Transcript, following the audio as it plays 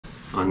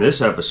On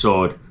this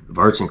episode of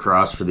Arts and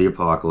Crafts for the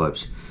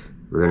Apocalypse,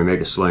 we're going to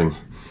make a sling.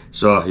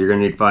 So you're going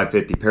to need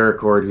 550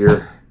 paracord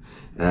here,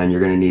 and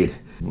you're going to need,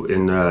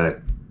 in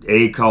the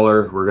A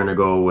color, we're going to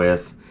go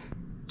with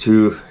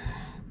two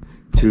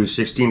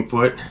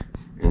 16-foot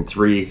and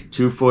three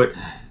 2-foot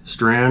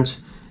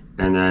strands.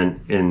 And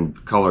then in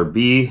color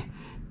B,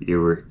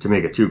 to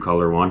make a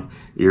 2-color one,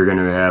 you're going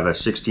to have a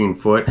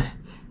 16-foot,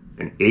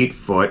 an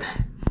 8-foot,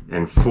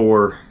 and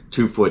 4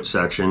 2-foot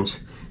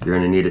sections. You're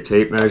going to need a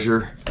tape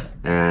measure,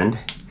 and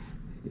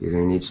you're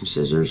going to need some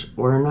scissors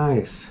or a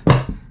knife.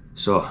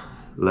 So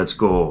let's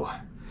go.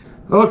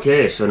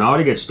 Okay, so now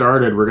to get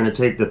started, we're going to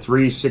take the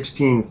 3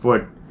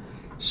 16-foot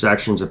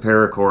sections of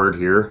paracord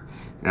here,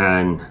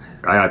 and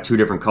I got 2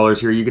 different colors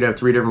here. You could have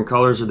 3 different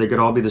colors, or they could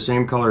all be the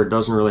same color. It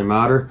doesn't really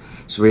matter.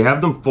 So we have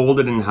them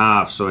folded in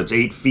half, so it's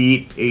 8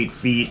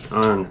 feet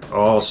on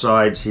all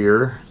sides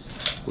here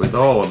with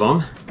all of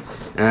them.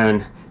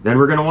 And then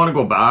we're going to want to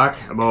go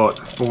back about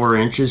 4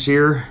 inches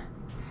here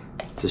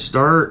to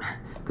start,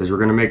 because we're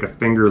going to make a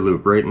finger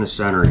loop right in the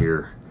center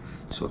here.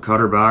 So cut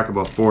her back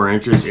about 4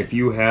 inches. If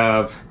you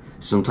have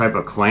some type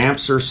of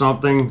clamps or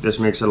something, this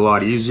makes it a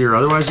lot easier.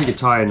 Otherwise you could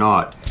tie a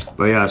knot.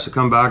 But yeah, so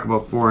come back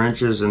about 4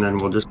 inches, and then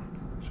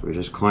we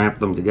just clamp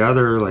them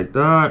together like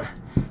that.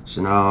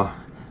 So now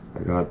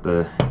I got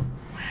the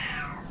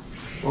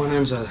one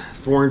end's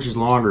 4 inches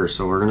longer.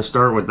 So we're going to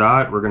start with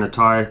that. We're going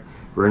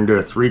to do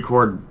a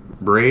 3-cord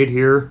braid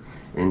here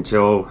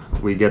until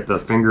we get the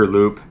finger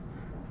loop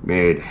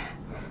made.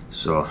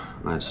 So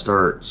let's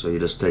start. So you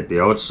just take the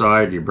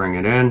outside, you bring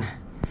it in,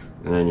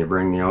 and then you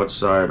bring the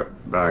outside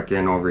back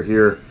in over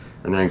here,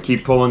 and then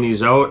keep pulling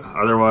these out,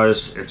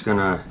 otherwise it's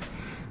gonna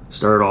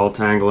start all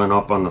tangling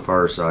up on the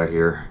far side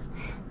here.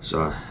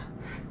 So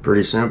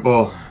pretty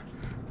simple.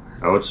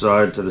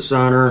 Outside to the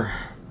center,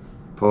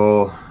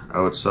 pull,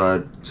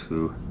 outside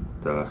to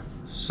the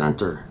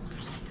center,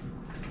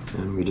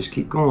 and we just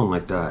keep going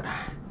like that.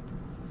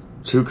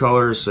 2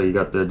 colors, so you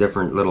got the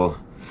different little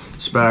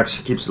specks.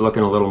 Keeps it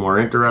looking a little more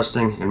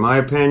interesting, in my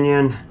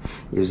opinion.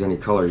 Use any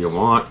color you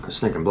want. I was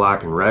thinking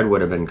black and red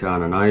would have been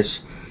kind of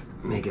nice.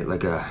 Make it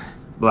like a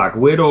Black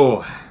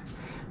Widow,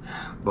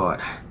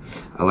 but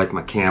I like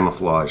my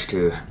camouflage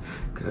too,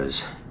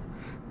 because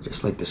I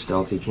just like the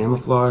stealthy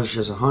camouflage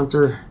as a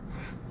hunter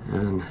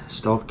and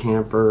stealth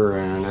camper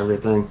and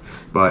everything.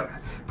 But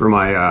for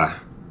my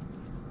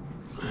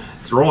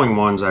throwing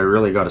ones, I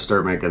really got to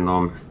start making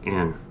them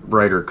in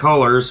brighter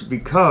colors,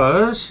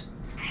 because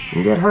it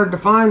can get hard to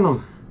find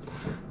them.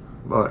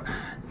 But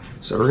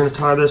so we're going to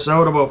tie this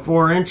out about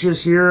 4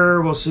 inches here.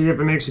 We'll see if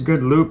it makes a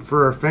good loop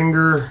for our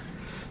finger.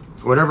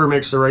 Whatever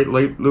makes the right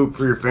loop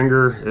for your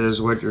finger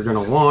is what you're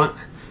going to want.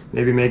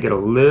 Maybe make it a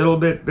little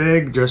bit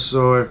big, just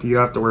so if you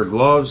have to wear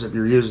gloves, if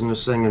you're using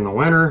this thing in the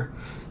winter,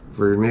 if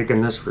we're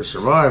making this for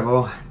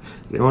survival,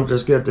 you don't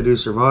just get to do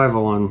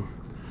survival on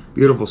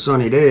beautiful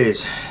sunny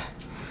days.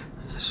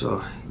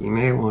 So you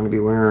may want to be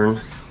wearing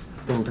a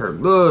thin pair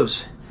of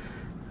gloves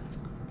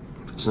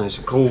if it's nice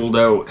and cold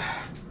out.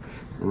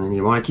 And then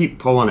you want to keep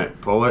pulling it.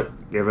 Pull it,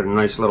 give it a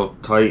nice little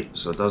tight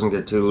so it doesn't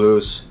get too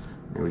loose.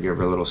 Maybe give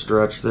it a little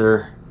stretch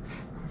there.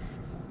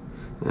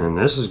 And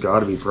this has got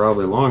to be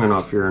probably long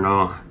enough here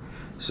now.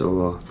 So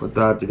we'll put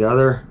that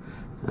together.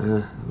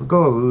 We'll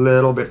go a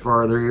little bit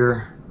farther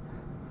here.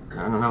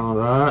 I don't know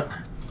that.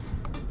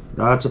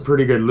 That's a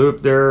pretty good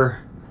loop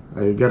there.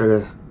 I get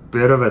a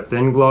bit of a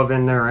thin glove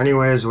in there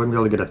anyways. I wouldn't be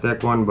able to get a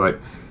thick one, but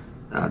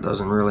that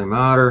doesn't really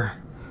matter.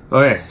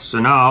 Okay, so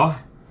now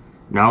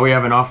we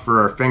have enough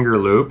for our finger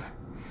loop,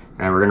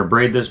 and we're going to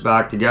braid this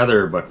back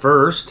together. But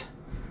first,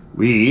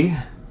 we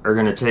are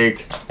going to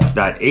take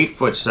that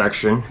 8-foot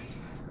section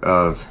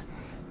of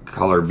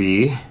color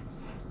B,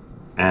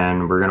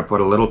 and we're going to put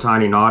a little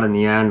tiny knot in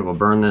the end. We'll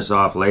burn this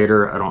off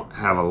later. I don't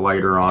have a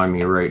lighter on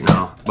me right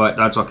now, but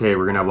that's okay.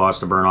 We're going to have lots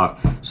to burn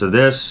off. So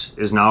this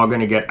is now going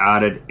to get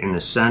added in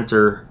the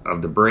center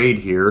of the braid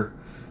here,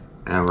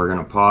 and we're going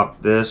to pop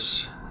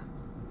this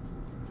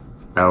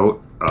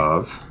out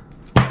of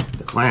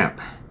the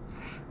clamp.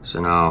 So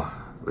now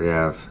we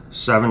have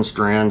 7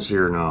 strands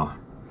here now,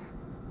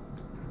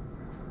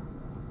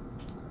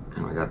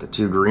 and we got the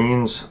 2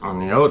 greens on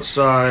the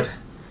outside,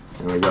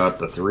 and we got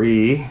the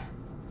 3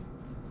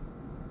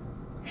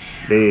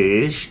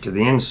 beige to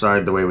the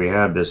inside, the way we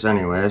had this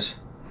anyways.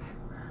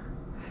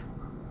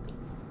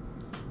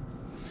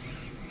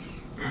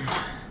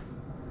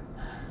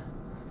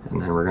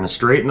 And then we're going to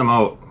straighten them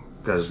out,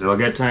 because they'll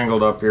get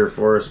tangled up here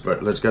for us,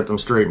 but let's get them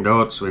straightened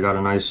out so we got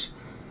a nice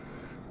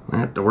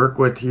plant to work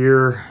with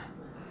here.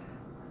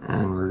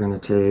 And we're going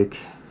to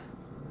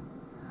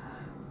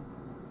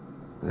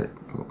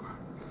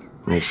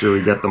make sure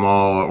we get them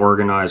all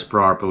organized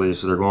properly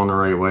so they're going the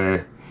right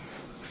way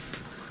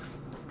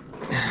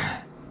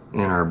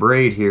in our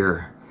braid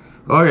here.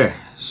 Okay,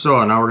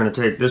 so now we're going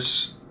to take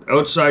this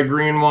outside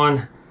green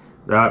one,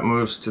 that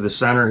moves to the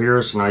center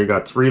here. So now you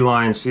got 3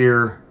 lines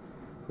here,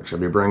 which I'll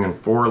be bringing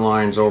 4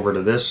 lines over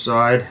to this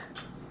side.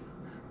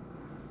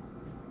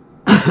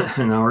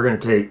 And now we're going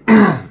to take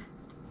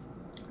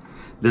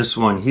this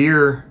one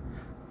here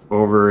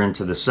over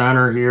into the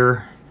center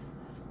here,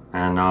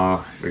 and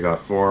now we got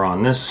 4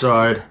 on this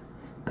side,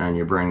 and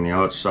you bring the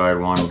outside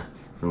one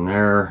from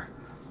there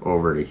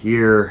over to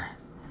here,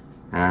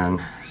 and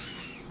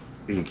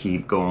you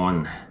keep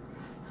going.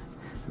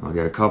 I'll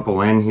get a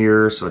couple in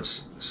here so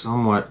it's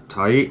somewhat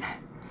tight,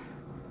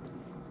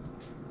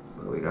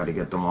 but we got to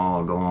get them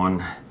all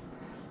going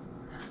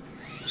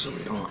so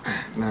we don't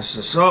mess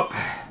this up.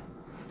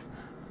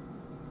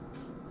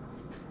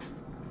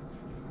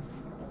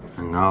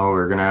 And now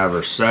we're gonna have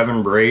our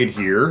 7 braid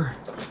here,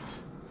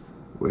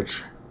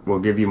 which will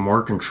give you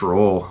more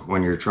control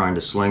when you're trying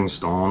to sling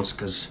stones,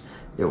 because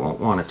it won't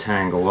want to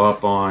tangle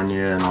up on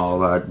you and all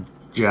that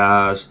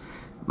jazz.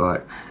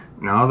 But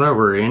now that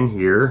we're in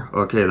here,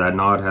 okay, that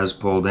knot has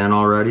pulled in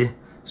already,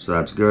 so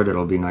that's good.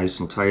 It'll be nice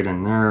and tight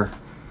in there.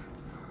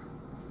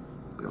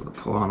 Be able to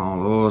pull on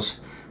all those.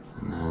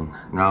 And then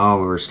now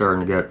we're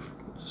starting to get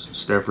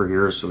stiffer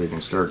here, so we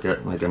can start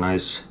getting like a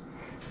nice,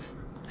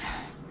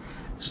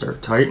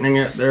 start tightening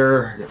it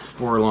there. Get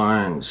 4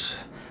 lines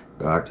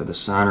back to the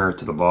center,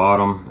 to the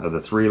bottom of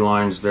the 3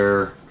 lines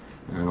there,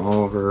 and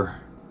over.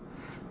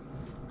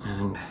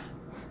 And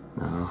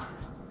now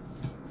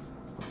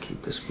we'll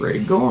keep this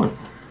braid going.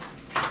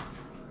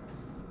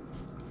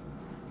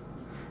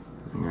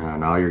 Yeah,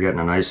 now you're getting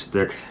a nice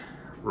thick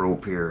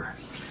rope here.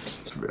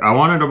 I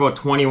wanted about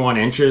 21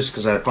 inches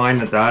because I find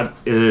that that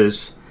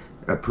is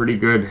a pretty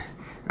good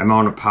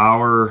amount of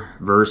power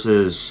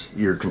versus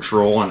your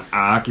control and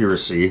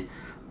accuracy.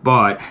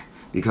 But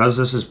because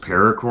this is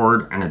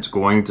paracord and it's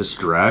going to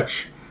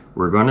stretch,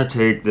 we're going to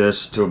take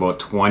this to about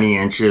 20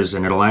 inches,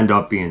 and it'll end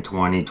up being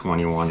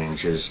 20-21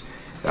 inches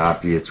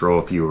after you throw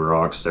a few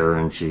rocks there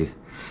and she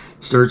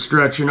starts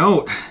stretching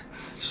out.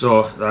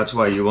 So that's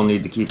why you will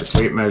need to keep a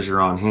tape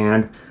measure on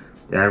hand.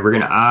 And we're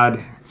going to add,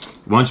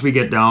 once we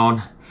get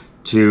down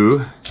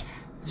to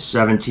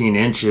 17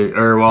 inches,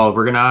 or well,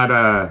 we're going to add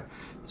a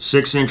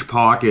 6-inch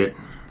pocket.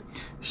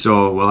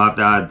 So we'll have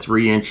to add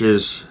 3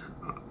 inches.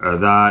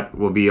 That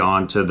will be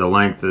onto the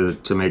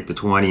length to make the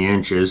 20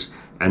 inches.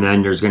 And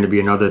then there's going to be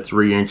another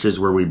 3 inches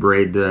where we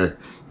braid the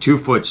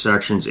 2-foot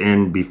sections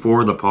in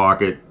before the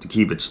pocket to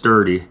keep it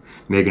sturdy,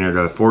 making it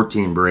a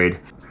 14 braid.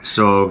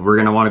 So we're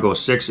going to want to go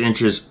 6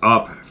 inches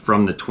up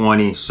from the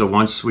 20. So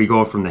once we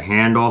go from the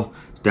handle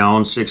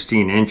down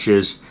 16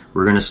 inches,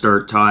 we're going to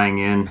start tying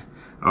in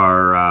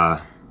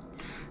our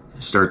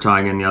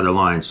the other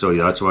line. So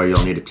that's why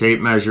you'll need a tape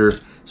measure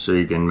so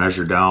you can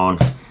measure down.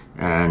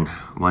 And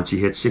once you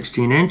hit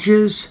 16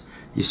 inches,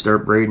 you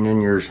start braiding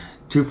in your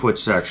 2-foot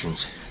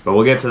sections. But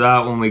we'll get to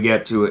that when we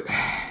get to it.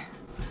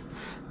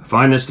 I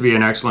find this to be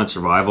an excellent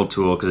survival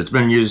tool because it's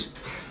been used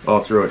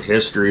all throughout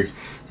history.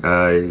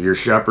 Your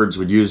shepherds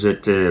would use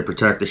it to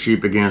protect the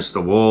sheep against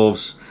the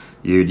wolves.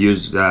 You'd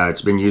use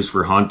it's been used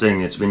for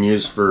hunting. It's been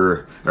used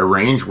for a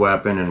range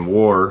weapon in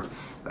war.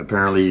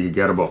 Apparently you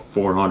get about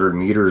 400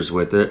 meters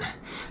with it,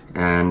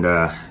 and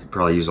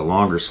probably use a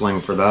longer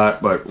sling for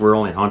that, but we're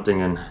only hunting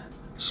in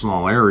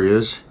small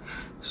areas,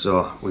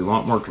 so we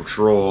want more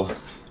control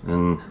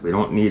and we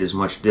don't need as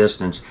much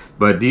distance.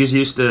 But these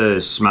used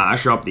to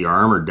smash up the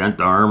armor, dent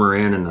the armor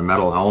in, and the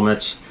metal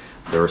helmets.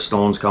 There were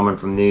stones coming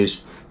from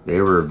these. They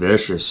were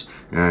vicious,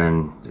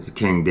 and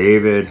King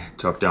David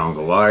took down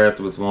Goliath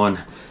with one.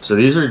 So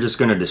these are just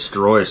going to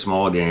destroy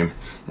small game,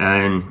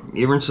 and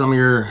even some of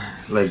your,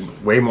 like,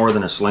 way more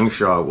than a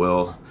slingshot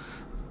will,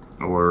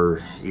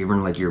 or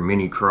even like your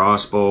mini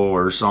crossbow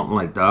or something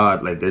like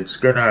that. Like, it's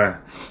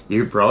gonna,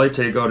 you could probably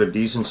take out a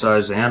decent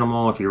sized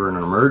animal if you were in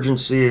an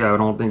emergency. I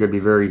don't think it'd be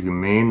very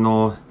humane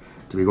though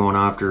to be going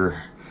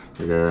after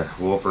like a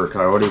wolf or a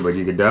coyote, but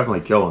you could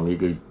definitely kill them. You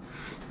could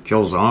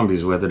kill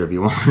zombies with it if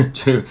you wanted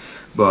to.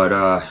 But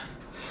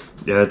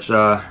yeah, it's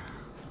a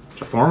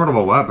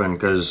formidable weapon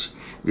because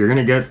you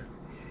can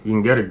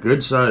get a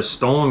good sized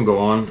stone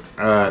going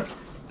at,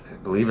 I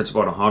believe it's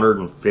about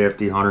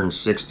 150,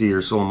 160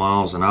 or so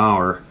miles an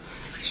hour.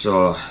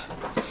 So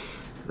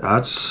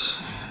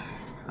that's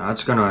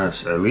gonna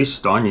at least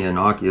stun you and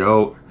knock you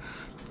out.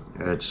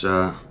 It's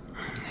but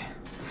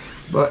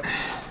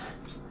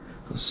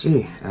let's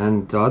see.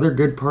 And the other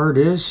good part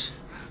is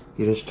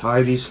you just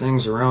tie these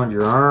things around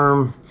your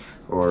arm,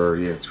 or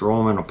you throw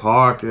them in a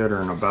pocket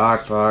or in a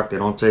backpack. They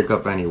don't take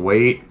up any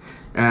weight,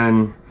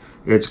 and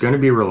it's going to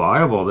be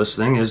reliable. This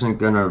thing isn't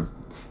going to,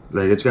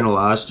 like, it's going to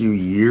last you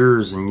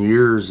years and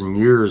years and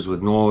years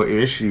with no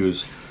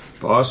issues,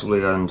 possibly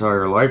an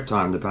entire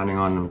lifetime, depending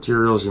on the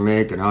materials you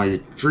make and how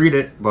you treat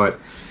it. But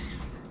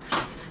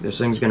this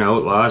thing's going to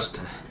outlast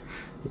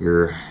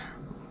your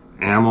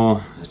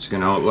ammo. It's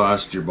going to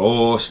outlast your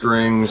bow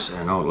strings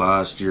and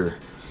outlast your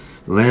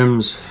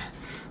limbs.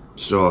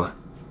 So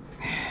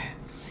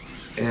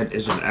it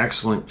is an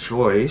excellent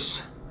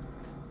choice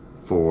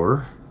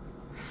for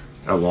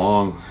a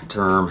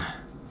long-term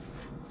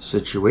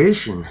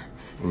situation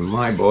in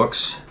my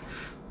books.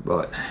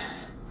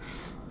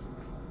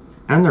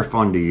 And they're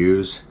fun to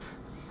use.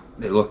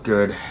 They look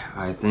good,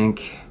 I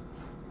think.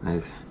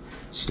 It's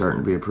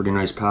starting to be a pretty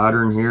nice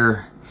pattern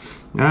here.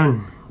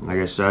 And like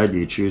I said,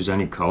 you choose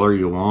any color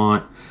you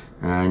want,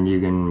 and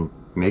you can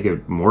make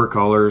it more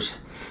colors,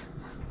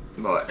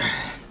 but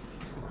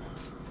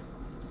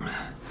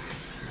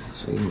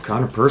so you can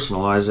kind of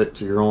personalize it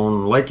to your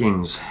own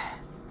likings.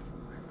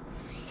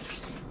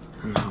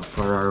 And how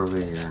far are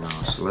we here now?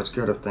 So let's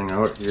get a thing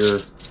out here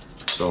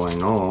so I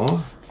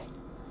know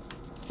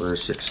where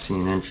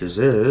 16 inches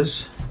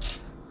is.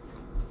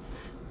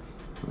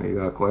 We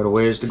got quite a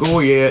ways to go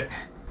yet.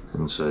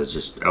 And so it's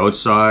just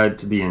outside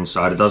to the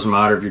inside. It doesn't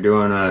matter if you're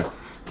doing a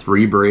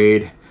 3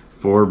 braid,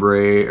 4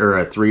 braid, or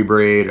a 3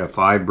 braid, a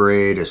 5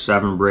 braid, a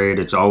 7 braid.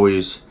 It's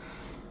always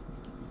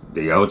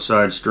the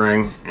outside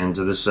string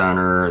into the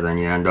center. Then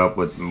you end up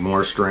with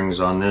more strings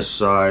on this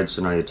side.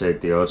 So now you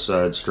take the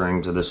outside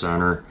string to the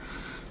center.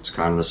 It's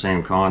kind of the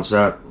same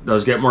concept. It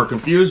does get more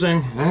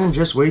confusing, and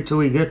just wait till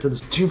we get to the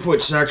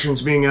 2-foot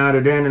sections being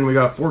added in and we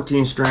got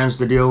 14 strands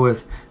to deal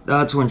with.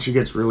 That's when she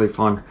gets really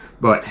fun,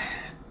 but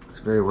it's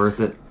very worth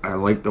it. I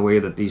like the way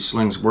that these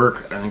slings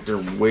work. I think they're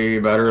way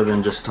better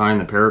than just tying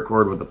the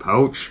paracord with a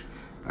pouch.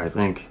 I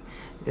think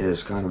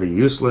is kind of a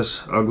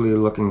useless, ugly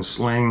looking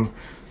sling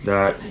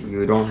that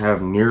you don't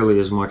have nearly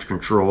as much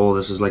control.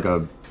 This is like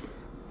a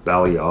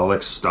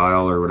Balearic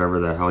style, or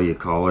whatever the hell you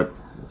call it,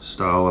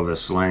 style of a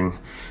sling.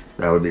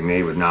 That would be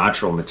made with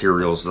natural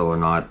materials though,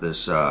 not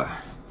this, not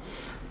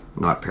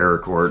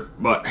paracord.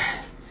 But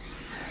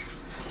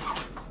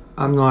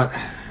I'm not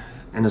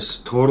in a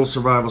total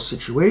survival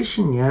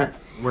situation yet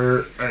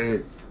where I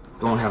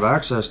don't have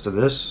access to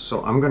this,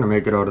 so I'm going to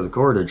make it out of the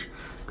cordage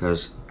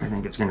because I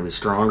think it's going to be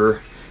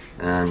stronger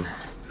and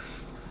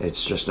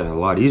it's just a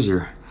lot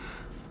easier.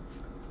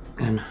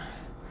 And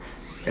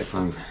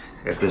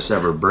if this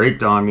ever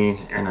braked on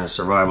me in a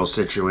survival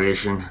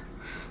situation,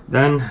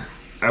 then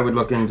I would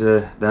look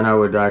into, then I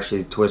would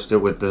actually twist it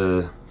with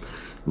the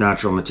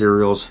natural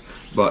materials.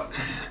 But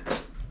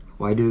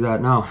why do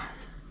that now?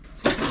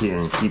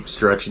 And keep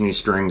stretching these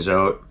strings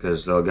out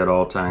because they'll get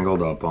all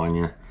tangled up on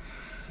you.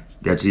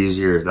 Gets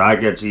easier. That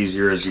gets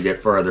easier as you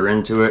get farther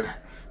into it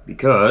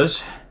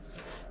because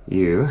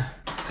you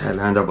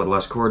end up with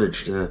less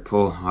cordage to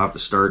pull off the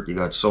start. You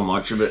got so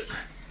much of it.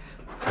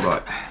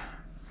 But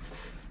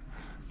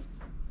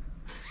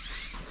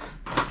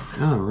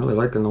yeah, I'm really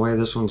liking the way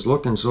this one's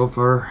looking so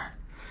far.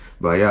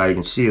 But yeah, you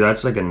can see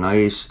that's like a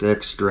nice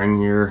thick string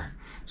here.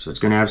 So it's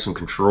going to have some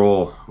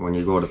control when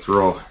you go to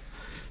throw.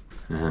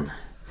 And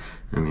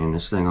I mean,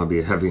 this thing will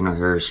be heavy enough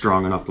or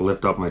strong enough to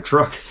lift up my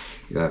truck.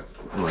 You got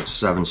like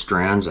 7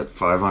 strands at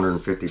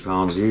 550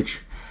 pounds each.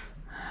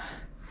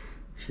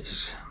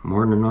 She's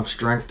more than enough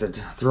strength to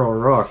throw a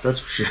rock, that's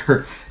for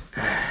sure.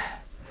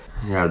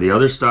 Yeah, the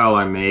other style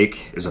I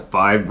make is a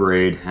 5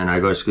 braid, and I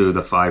go screw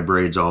the 5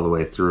 braids all the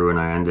way through and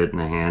I end it in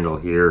the handle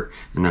here,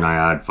 and then I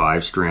add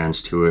 5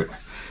 strands to it.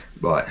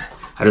 But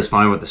I just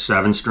find with the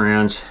 7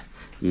 strands,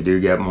 you do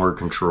get more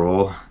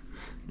control,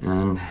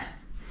 and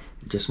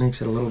it just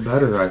makes it a little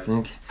better, I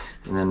think.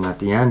 And then at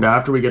the end,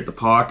 after we get the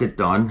pocket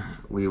done,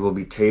 we will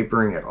be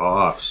tapering it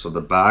off. So the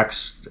back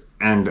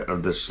end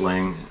of the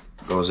sling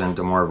goes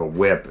into more of a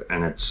whip,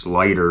 and it's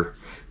lighter,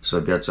 so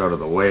it gets out of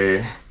the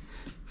way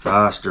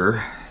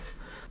faster,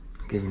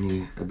 giving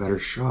you a better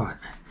shot.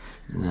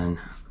 And then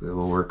we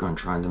will work on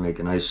trying to make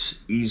a nice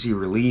easy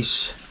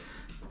release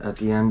at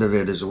the end of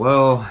it as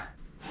well.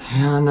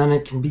 And then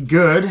it can be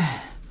good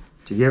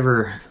to give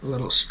her a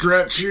little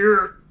stretch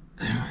here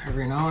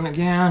every now and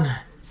again.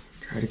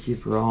 Try to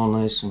keep her all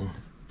nice and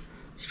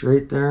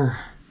straight there.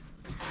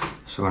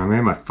 So when I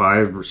made my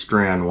 5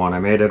 strand one, I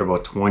made it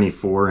about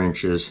 24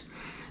 inches,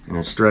 and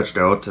it stretched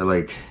out to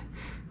like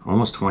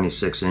almost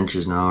 26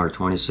 inches now, or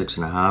 26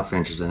 and a half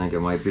inches I think it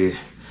might be.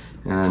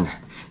 And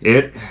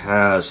it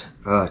has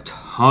a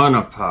ton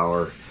of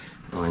power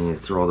when you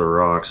throw the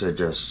rocks. It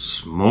just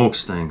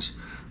smokes things.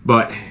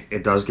 But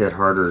it does get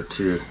harder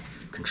to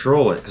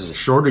control it, because the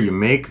shorter you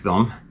make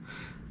them,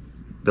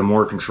 the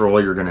more control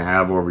you're going to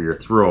have over your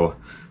throw.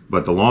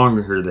 But the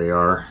longer they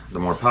are, the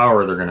more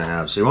power they're going to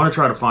have. So you want to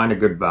try to find a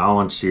good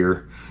balance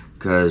here,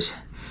 because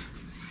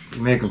if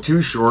you make them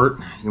too short,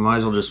 you might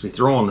as well just be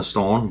throwing the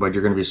stone, but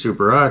you're going to be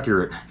super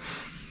accurate.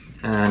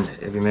 And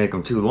if you make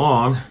them too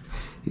long,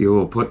 you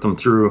will put them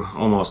through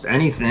almost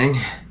anything,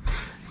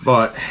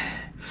 but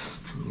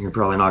you're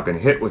probably not going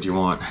to hit what you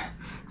want.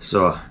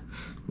 So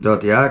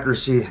without the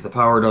accuracy, the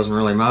power doesn't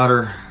really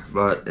matter.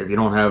 But if you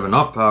don't have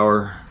enough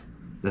power,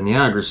 then the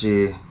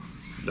accuracy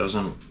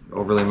doesn't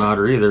overly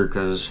matter either,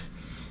 because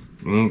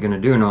you ain't going to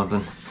do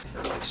nothing.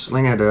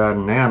 Sling it at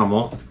an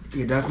animal,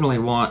 you definitely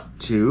want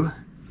to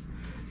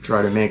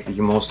try to make the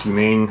most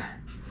humane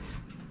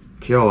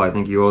kill. I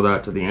think you owe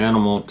that to the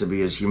animal to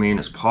be as humane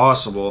as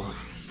possible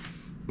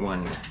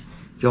when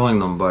killing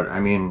them. But I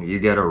mean, you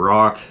get a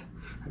rock,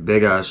 a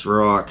big ass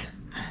rock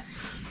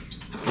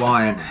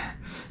flying,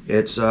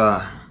 it's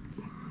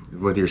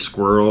with your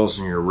squirrels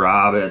and your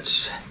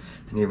rabbits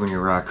and even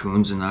your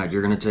raccoons and that,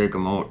 you're gonna take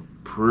them out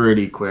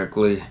pretty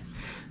quickly.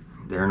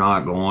 They're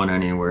not going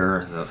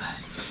anywhere,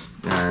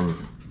 and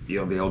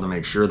you'll be able to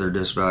make sure they're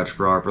dispatched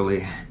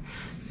properly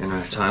in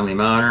a timely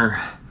manner,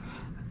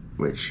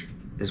 which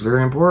is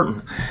very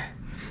important.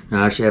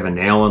 Now I actually have a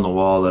nail in the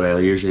wall that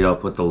I'll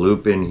put the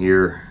loop in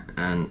here,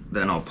 and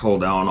then I'll pull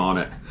down on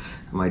it.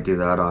 I might do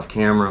that off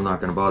camera. I'm not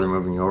going to bother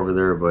moving you over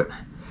there, but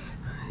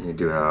you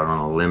do that on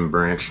a limb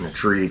branch in a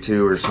tree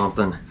too or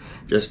something,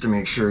 just to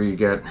make sure you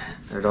get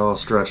it all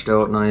stretched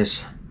out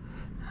nice.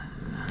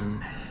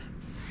 And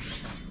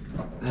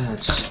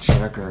let's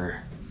check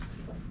our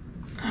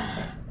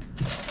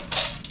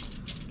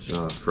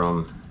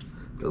from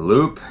the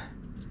loop.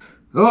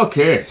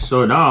 Okay,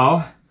 so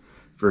now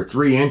for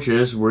 3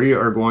 inches we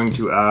are going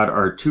to add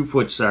our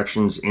 2-foot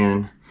sections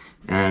in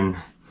and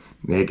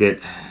make it,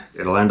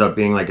 it'll end up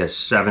being like a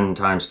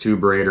 7x2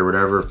 braid or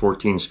whatever,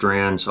 14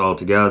 strands all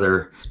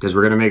together, because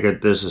we're going to make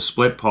it, there's a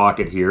split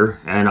pocket here,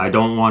 and I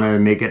don't want to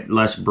make it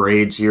less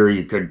braids here.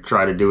 You could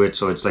try to do it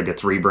so it's like a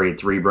 3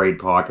 braid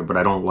pocket, but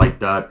I don't like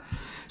that.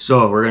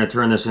 So we're going to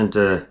turn this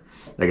into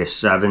like a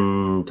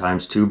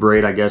 7x2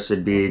 braid, I guess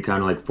it'd be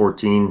kind of like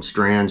 14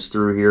 strands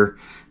through here.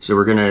 So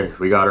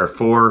we got our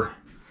 4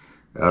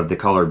 of the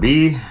color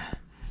B,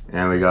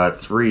 and we got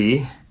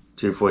 3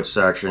 2-foot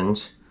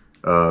sections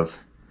of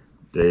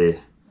the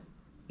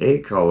A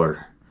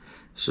color.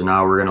 So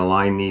now we're gonna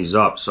line these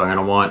up. So I'm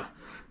gonna want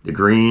the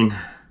green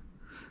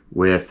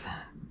with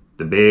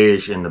the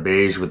beige and the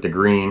beige with the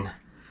green,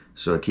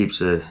 so it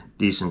keeps a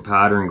decent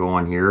pattern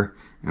going here.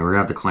 And we're gonna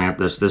have to clamp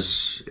this.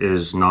 This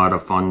is not a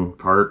fun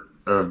part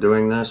of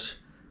doing this,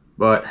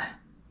 but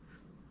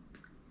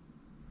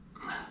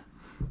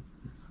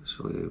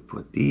so we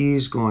put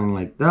these going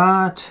like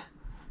that.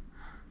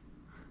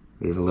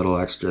 Leave a little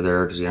extra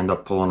there because you end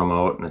up pulling them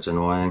out and it's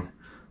annoying.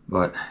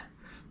 But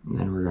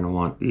then we're going to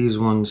want these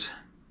ones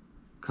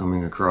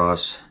coming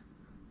across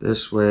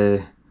this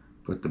way.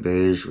 Put the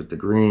beige with the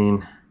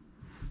green.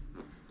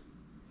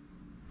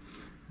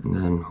 And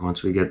then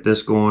once we get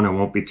this going, it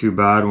won't be too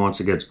bad once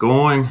it gets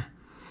going.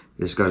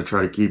 You just got to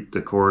try to keep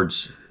the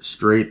cords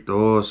straight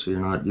though, so you're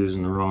not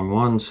using the wrong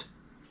ones.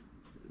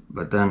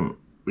 But then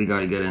we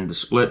got to get into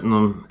splitting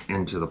them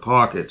into the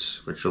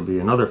pockets, which will be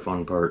another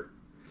fun part.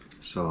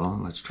 So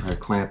let's try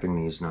clamping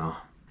these now.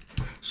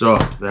 So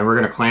then we're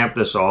going to clamp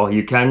this all.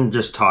 You can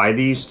just tie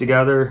these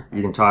together.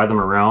 You can tie them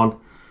around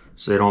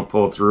so they don't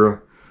pull through.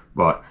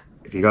 But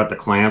if you got the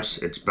clamps,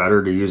 it's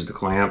better to use the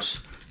clamps.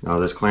 Now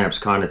this clamp's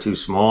kind of too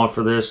small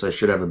for this. I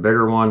should have a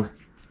bigger one.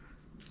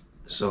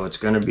 So it's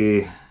going to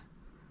be,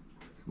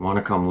 want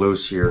to come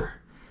loose here.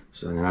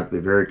 So I'm going to have to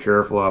be very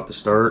careful off the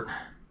start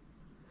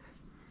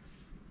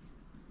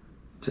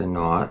to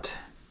not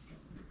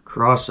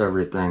cross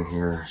everything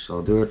here. So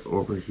I'll do it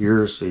over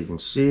here so you can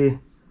see.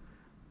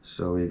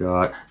 So we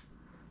got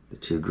the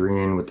 2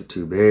 green with the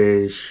 2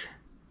 beige.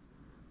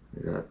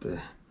 We got the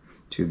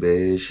 2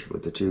 beige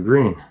with the 2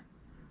 green.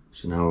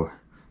 So now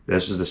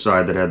this is the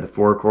side that had the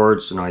 4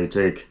 cords. So now you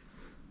take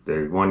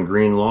the 1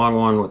 green long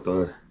one with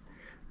the,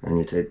 and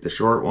you take the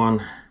short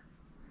one.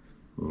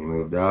 And you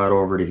move that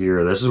over to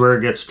here. This is where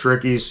it gets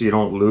tricky, so you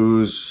don't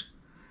lose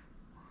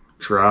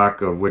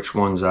track of which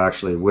one's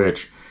actually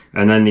which.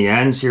 And then the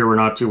ends here we're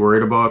not too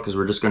worried about because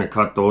we're just going to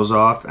cut those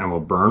off and we'll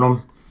burn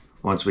them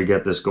once we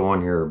get this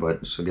going here.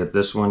 But so get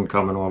this one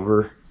coming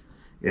over,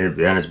 and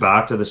it's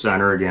back to the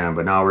center again,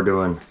 but now we're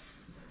doing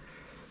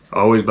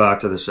always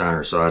back to the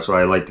center. So that's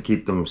why I like to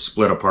keep them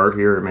split apart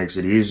here. It makes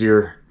it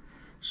easier.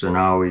 So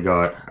now we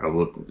got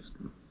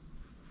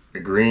a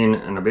green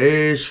and a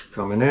beige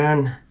coming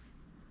in.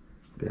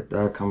 Get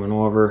that coming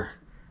over.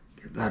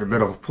 Give that a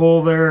bit of a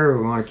pull there.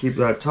 We want to keep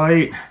that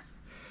tight.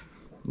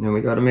 And then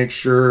we got to make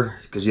sure,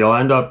 because you'll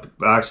end up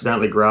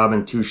accidentally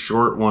grabbing 2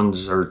 short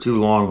ones or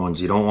 2 long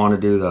ones. You don't want to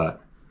do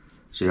that.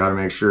 So you got to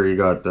make sure you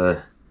got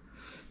the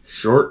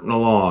short and the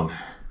long.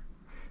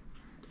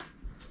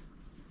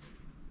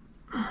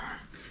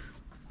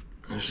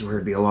 This is where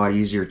it'd be a lot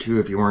easier too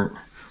if you weren't,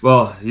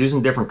 well,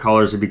 using different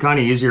colors. It'd be kind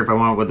of easier if I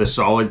went with a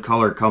solid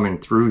color coming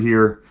through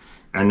here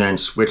and then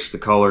switch the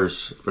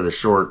colors for the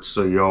shorts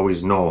so you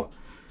always know.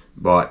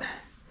 But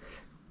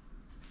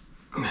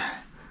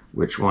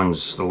which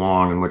one's the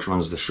long and which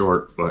one's the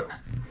short. But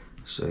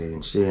so you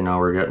can see now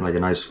we're getting like a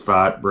nice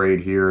fat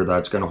braid here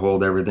that's going to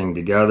hold everything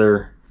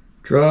together.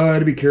 Try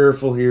to be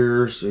careful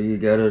here so you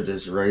get it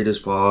as right as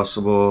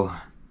possible.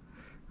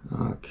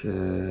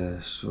 Okay,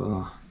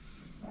 so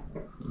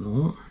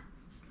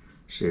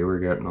see, we're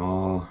getting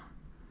all,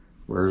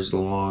 where's the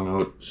long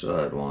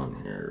outside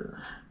one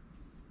here?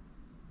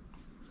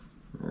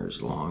 There's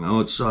the long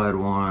outside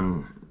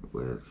one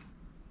with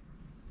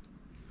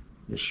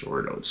the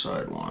short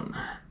outside one.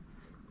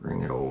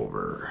 Bring it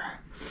over.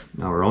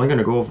 Now we're only going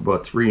to go for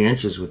about 3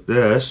 inches with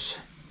this,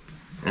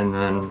 and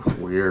then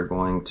we are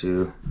going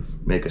to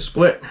make a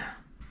split.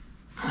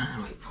 Let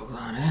me pull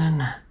that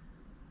in.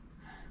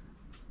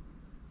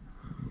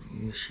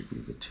 These should be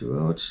the 2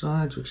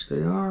 outsides, which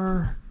they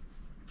are.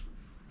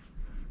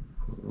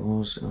 Pull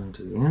those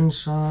onto the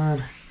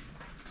inside.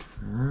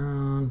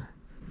 Around.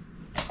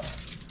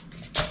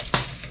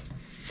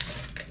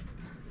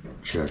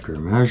 Check our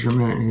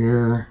measurement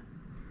here.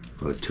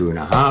 About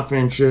 2.5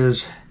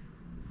 inches.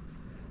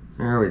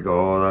 There we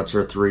go. That's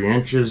our 3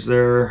 inches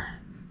there.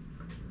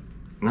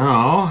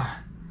 Now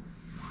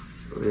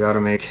we got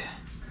to make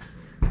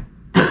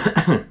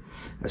a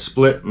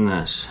split in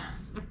this.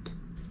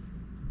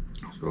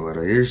 So what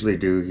I usually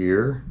do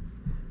here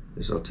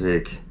is I'll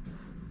take,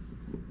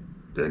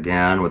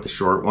 again with the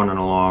short one and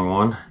a long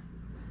one,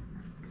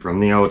 from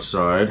the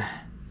outside,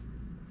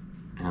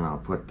 and I'll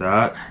put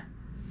that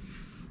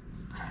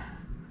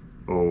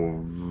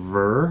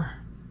over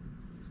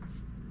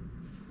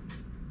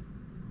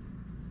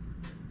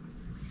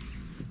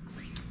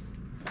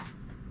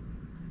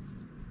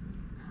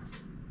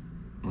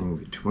in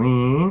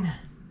between,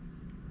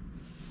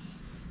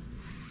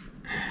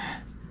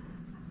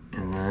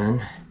 and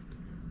then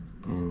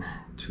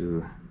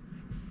into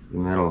the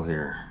middle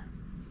here.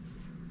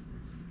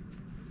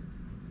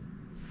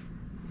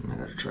 And I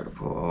gotta try to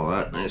pull all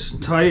that nice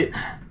and tight.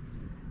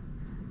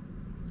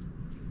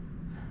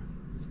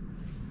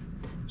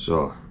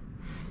 So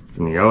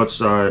from the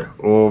outside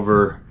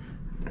over,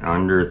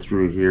 under,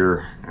 through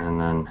here,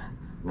 and then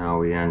now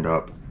we end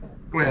up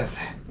with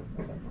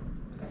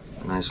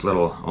a nice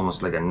little,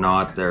 almost like a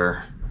knot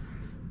there.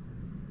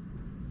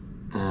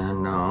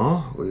 And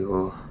now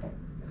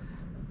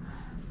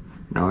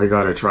we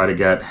gotta try to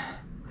get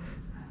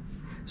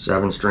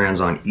 7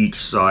 strands on each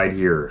side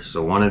here.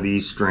 So one of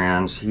these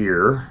strands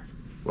here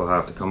will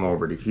have to come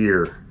over to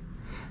here.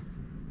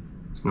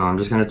 So now I'm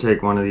just gonna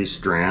take one of these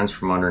strands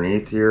from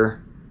underneath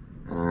here,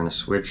 and I'm gonna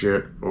switch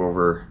it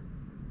over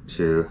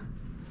to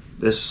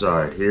this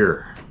side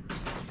here.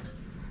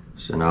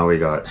 So now we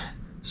got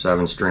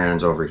 7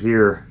 strands over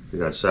here, we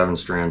got 7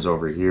 strands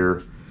over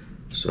here.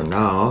 So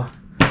now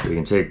we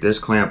can take this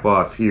clamp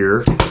off here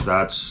because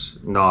that's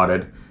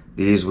knotted.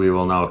 These we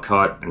will now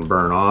cut and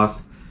burn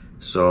off.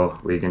 So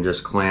we can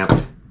just clamp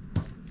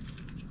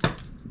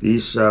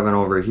these 7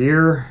 over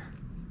here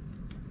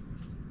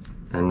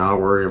and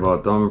not worry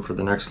about them for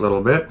the next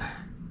little bit.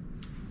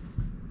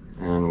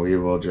 And we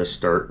will just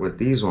start with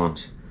these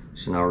ones.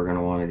 So now we're going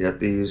to want to get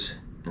these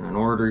in an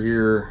order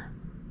here.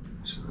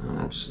 So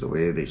that's the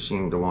way they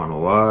seem to want to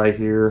lie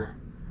here.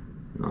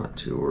 Not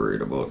too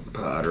worried about the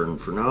pattern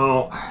for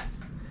now. I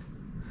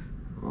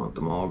want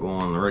them all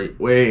going the right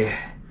way.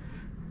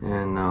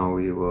 And now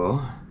we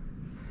will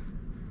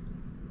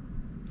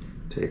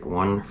take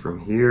one from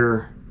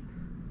here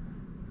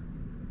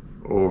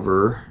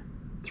over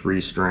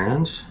 3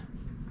 strands,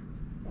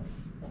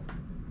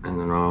 and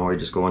then now we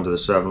just go into the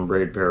 7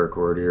 braid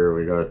paracord here.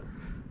 We got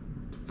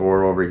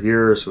 4 over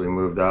here, so we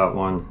move that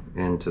one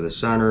into the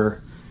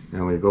center,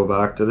 and we go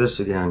back to this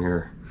again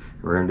here.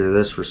 We're going to do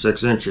this for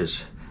 6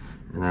 inches,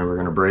 and then we're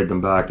going to braid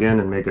them back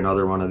in and make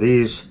another one of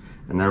these,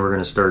 and then we're going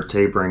to start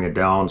tapering it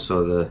down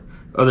so the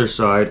other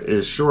side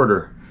is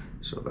shorter.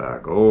 So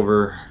back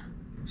over.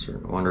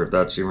 Starting to wonder if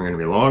that's even going to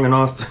be long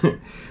enough,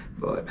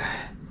 but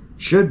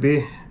should be.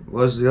 It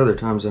was the other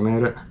times I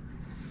made it.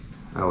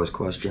 I always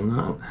question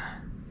that.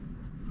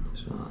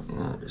 So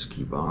yeah, just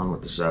keep on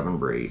with the 7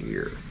 braid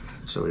here.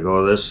 So we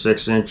go this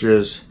 6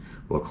 inches,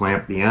 we'll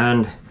clamp the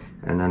end,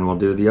 and then we'll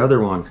do the other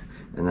one,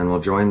 and then we'll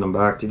join them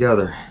back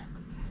together.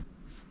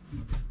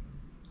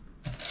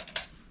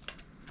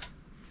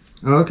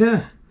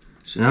 Okay,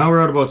 so now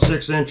we're at about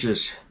 6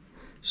 inches.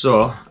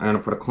 So I'm going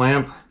to put a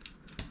clamp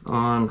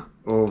on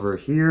over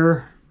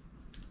here,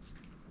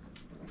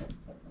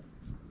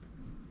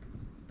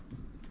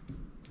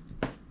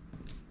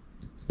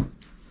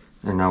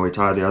 and now we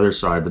tie the other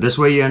side. But this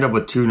way you end up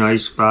with 2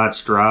 nice fat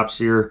straps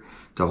here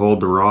to hold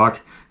the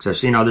rock, because I've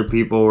seen other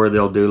people where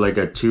they'll do like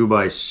a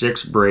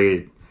 2x6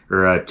 braid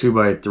or a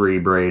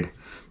 2x3 braid,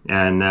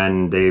 and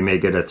then they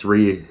make it a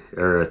 3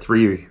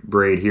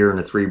 braid here and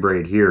a 3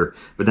 braid here,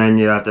 but then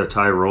you have to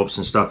tie ropes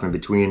and stuff in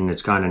between, and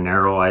it's kind of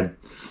narrow. I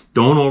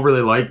don't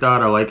overly like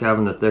that. I like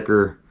having the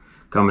thicker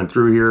coming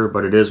through here,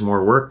 but it is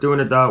more work doing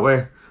it that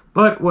way.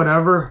 But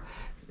whatever,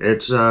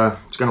 it's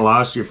gonna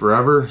last you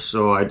forever,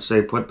 so I'd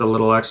say put the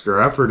little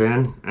extra effort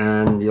in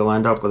and you'll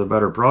end up with a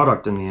better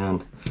product in the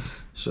end.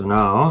 So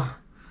now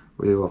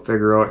we will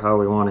figure out how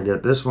we want to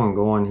get this one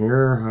going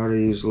here, how to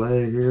use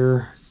lay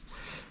here,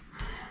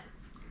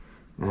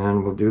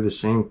 and we'll do the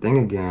same thing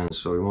again.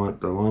 So we want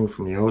the one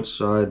from the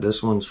outside,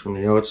 this one's from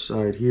the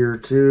outside here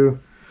too,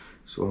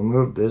 so we'll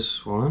move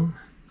this one.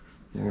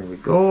 There we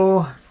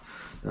go.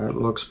 That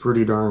looks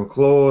pretty darn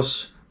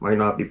close. Might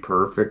not be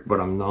perfect, but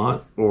I'm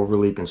not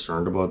overly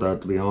concerned about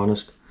that, to be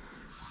honest.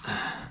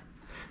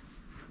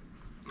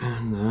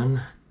 And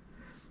then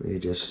we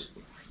just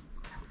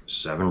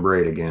 7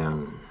 braid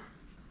again.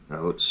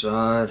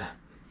 Outside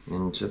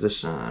into the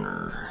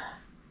center.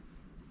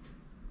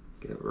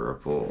 Give her a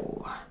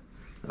pull.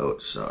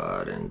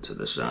 Outside into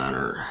the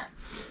center.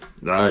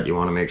 That you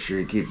want to make sure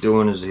you keep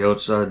doing is the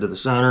outside to the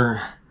center,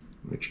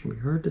 which can be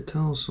hard to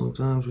tell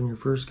sometimes when you're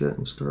first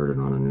getting started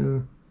on a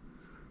new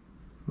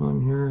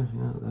one here.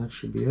 Yeah, that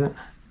should be it.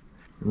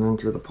 And then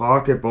through the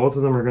pocket, both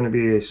of them are going to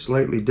be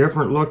slightly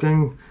different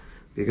looking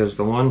because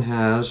the one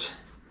has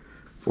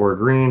 4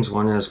 greens,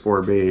 one has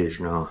 4 beige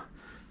now.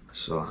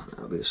 So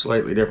that'll be a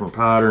slightly different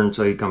pattern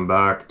until you come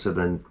back to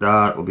the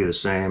that will be the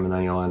same, and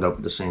then you'll end up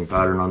with the same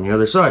pattern on the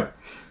other side.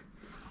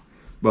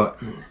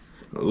 But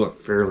it'll look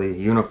fairly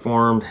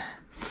uniformed.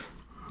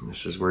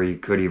 This is where you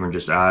could even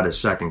just add a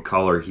second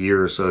color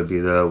here, so it'd be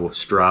the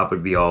strap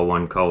would be all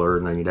one color,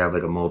 and then you'd have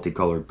like a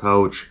multicolored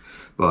pouch.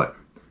 But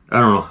I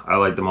don't know, I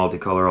like the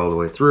multicolor all the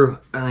way through.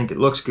 I think it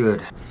looks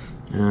good.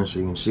 And so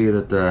you can see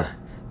that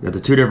you got the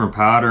two different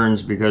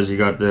patterns because you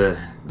got the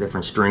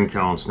different string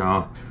counts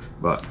now,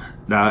 but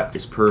that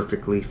is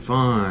perfectly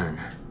fine.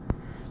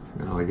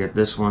 Now we get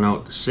this one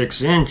out to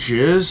 6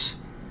 inches,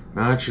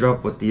 match it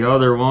up with the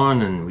other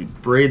one, and we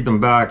braid them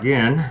back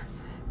in,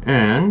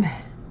 and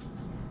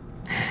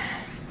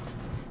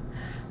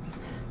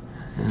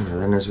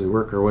then as we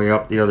work our way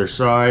up the other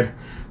side,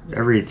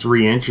 every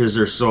 3 inches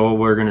or so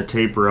we're going to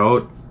taper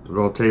out.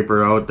 We'll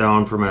taper out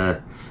down from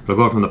it'll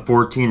go from the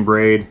 14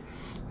 braid,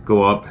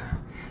 go up,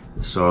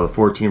 so the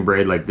 14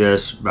 braid like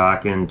this,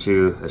 back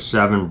into a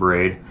 7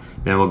 braid.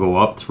 Then we'll go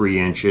up 3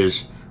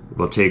 inches.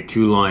 We'll take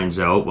 2 lines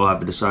out. We'll have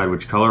to decide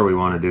which color we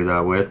want to do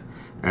that with.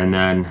 And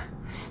then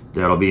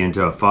that'll be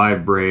into a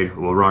 5 braid.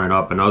 We'll run it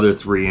up another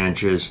 3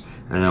 inches,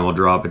 and then we'll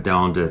drop it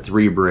down to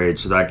 3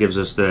 braids. So that gives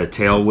us the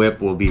tail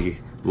whip will be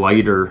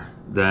lighter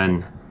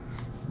than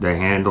the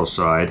handle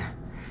side.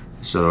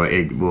 So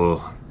it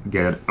will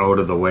get out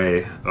of the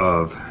way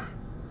of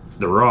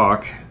the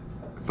rock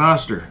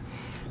faster.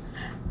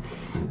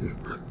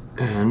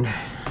 And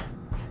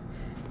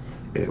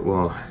it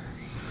will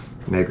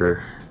make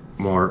her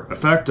more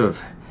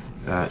effective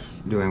at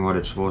doing what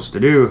it's supposed to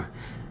do.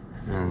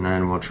 And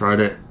then we'll try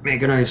to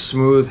make a nice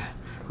smooth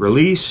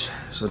release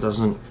so it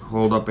doesn't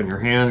hold up in your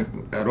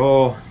hand at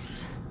all.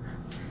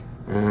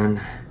 And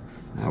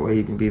that way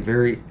you can be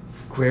very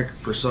quick,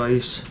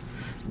 precise.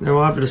 Then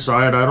we'll have to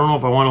decide, I don't know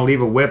if I want to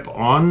leave a whip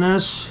on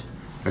this.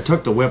 I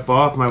took the whip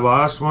off my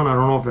last one. I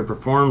don't know if it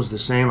performs the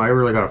same. I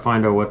really got to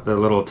find out what the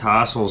little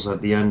tassels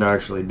at the end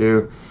actually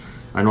do.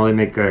 I know they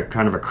make a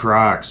kind of a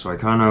crack, so I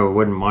kind of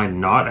wouldn't mind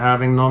not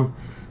having them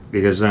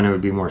because then it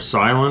would be more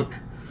silent.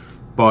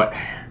 But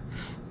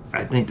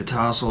I think the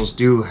tassels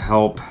do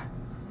help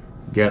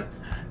get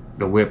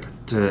the whip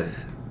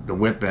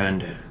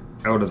end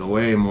out of the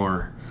way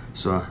more.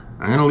 So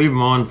I'm gonna leave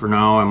them on for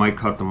now. I might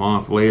cut them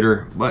off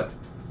later, but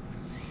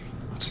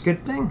it's a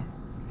good thing.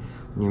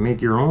 When you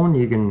make your own,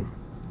 you can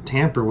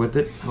tamper with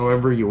it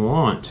however you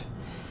want.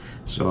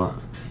 So,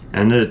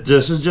 and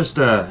this is just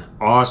a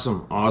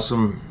awesome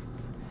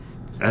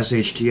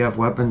SHTF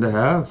weapon to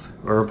have,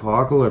 or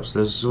Apocalypse.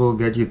 This will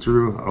get you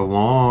through a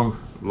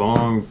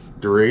long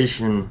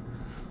duration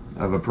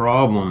of a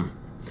problem.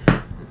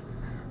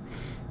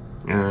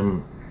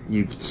 And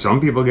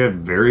some people get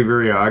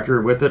very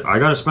accurate with it. I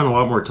got to spend a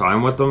lot more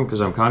time with them because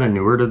I'm kind of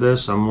newer to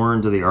this. I'm more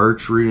into the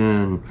archery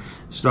and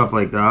stuff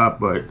like that,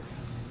 but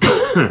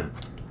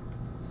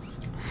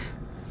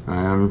I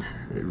am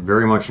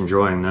very much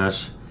enjoying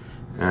this.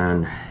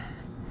 And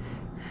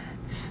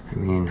I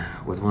mean,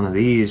 with one of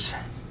these,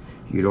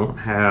 you don't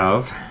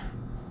have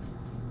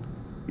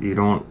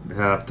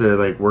to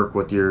like work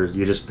with you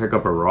just pick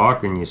up a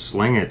rock and you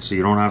sling it, so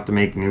you don't have to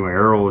make new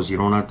arrows. You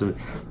don't have to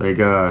like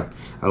I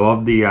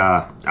love the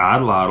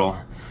Adlatl,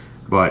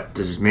 but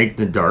to make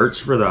the darts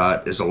for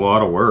that is a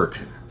lot of work,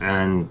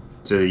 and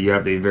you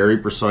have to be very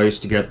precise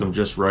to get them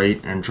just right,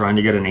 and trying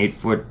to get an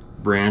 8-foot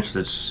branch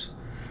that's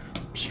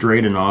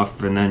straight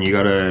enough, and then you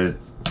gotta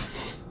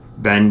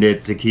bend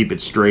it to keep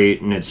it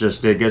straight, and it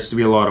gets to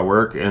be a lot of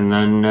work. And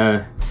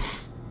then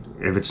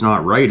if it's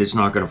not right, it's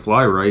not going to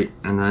fly right,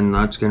 and then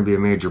that's going to be a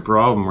major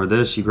problem. Where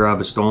this, you grab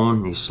a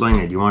stone, you sling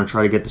it. You want to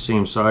try to get the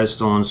same size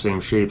stones,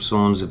 same shape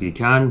stones if you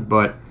can,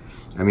 but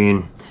I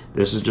mean,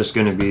 this is just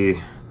going to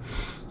be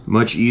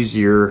much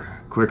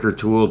easier, quicker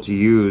tool to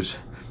use,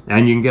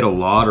 and you can get a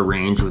lot of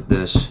range with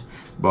this.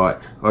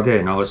 But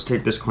okay, now let's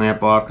take this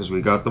clamp off because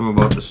we got them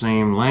about the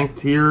same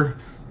length here,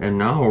 and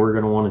now we're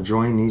going to want to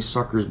join these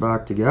suckers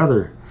back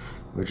together,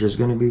 which is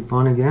going to be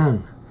fun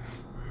again.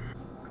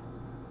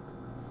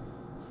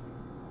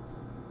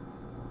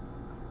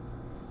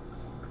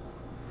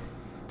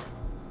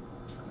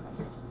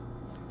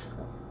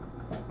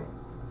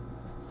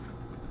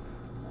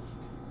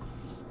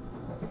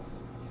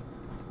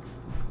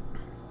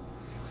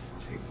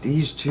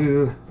 These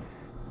two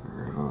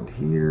around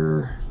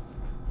here,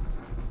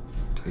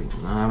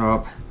 tighten that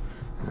up,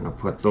 and I'll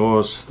put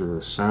those through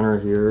the center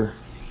here.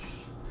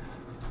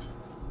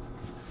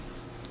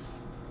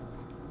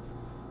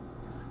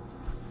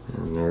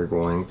 And they're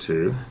going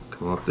to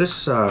come up this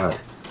side.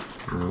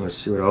 Now let's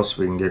see what else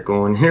we can get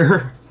going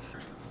here.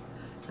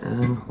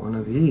 And one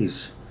of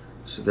these.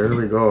 So there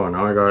we go.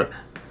 Now I got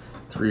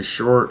 3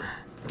 short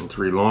and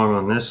 3 long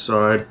on this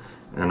side,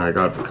 and I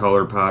got the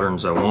color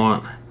patterns I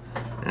want.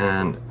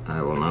 And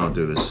I will now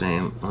do the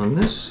same on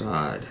this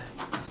side.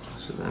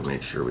 So then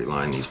make sure we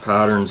line these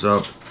patterns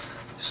up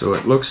so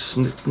it looks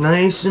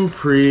nice and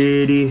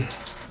pretty.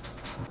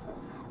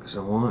 Because I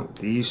want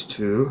these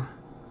two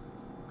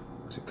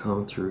to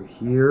come through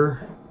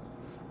here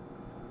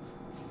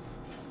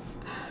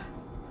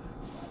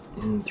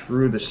and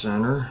through the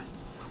center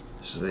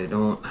so they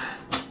don't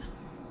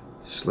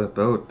slip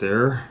out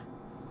there.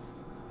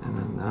 And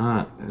then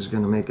that is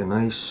going to make a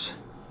nice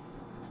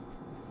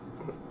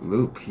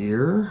loop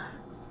here,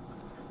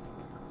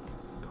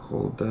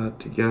 hold that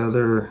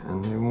together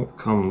and they won't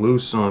come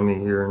loose on me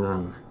here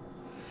none.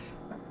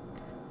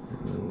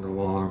 And then the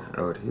long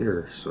out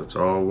here. So it's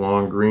all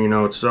long green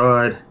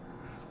outside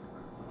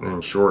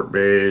and short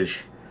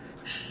beige,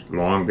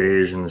 long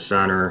beige in the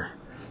center,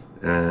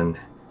 and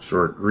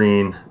short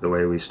green the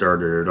way we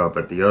started it up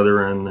at the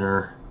other end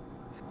there.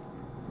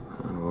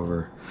 And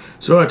over.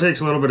 So it takes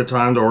a little bit of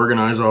time to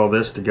organize all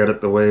this to get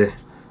it the way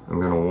I'm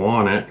going to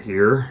want it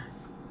here.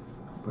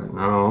 But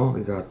now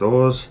we got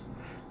those.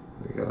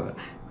 We got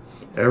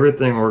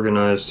everything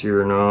organized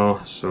here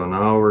now. So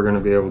now we're going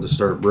to be able to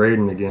start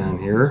braiding again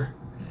here.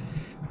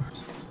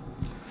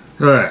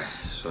 Okay,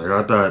 so I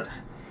got that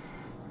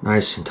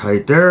nice and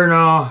tight there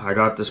now. I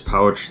got this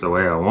pouch the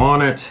way I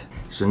want it.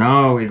 So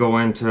now we go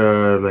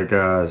into like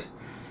a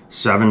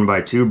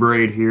 7x2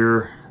 braid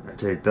here. I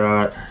take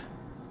that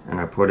and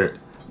I put it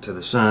to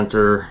the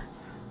center,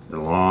 the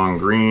long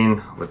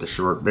green with the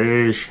short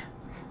beige.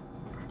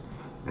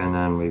 And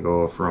then we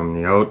go from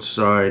the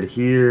outside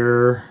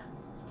here,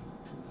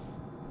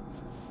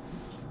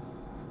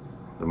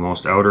 the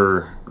most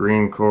outer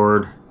green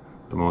cord,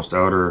 the most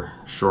outer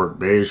short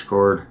beige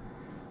cord,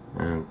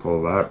 and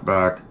pull that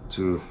back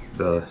to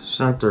the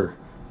center.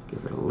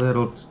 Give it a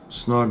little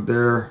snug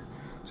there.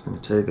 It's going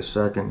to take a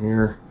second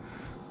here.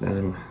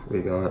 Then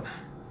we got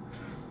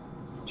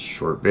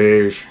short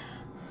beige,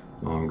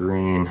 long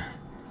green,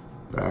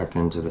 back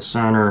into the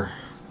center.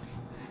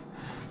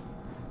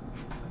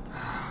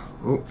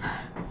 Ooh.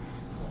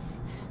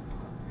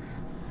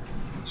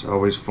 It's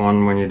always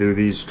fun when you do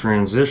these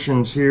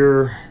transitions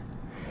here.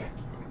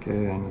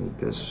 Okay, I need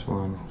this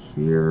one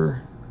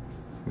here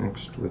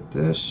mixed with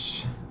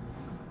this.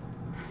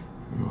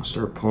 And I'll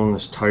start pulling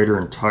this tighter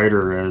and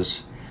tighter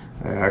as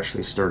I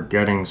actually start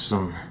getting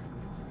some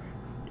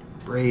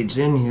braids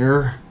in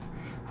here.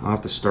 I'll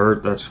have to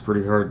start, that's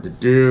pretty hard to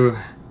do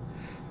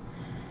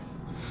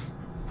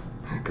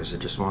because it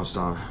just wants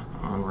to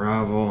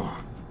unravel,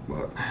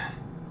 but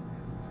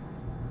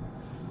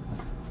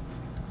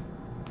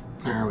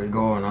there we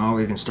go. Now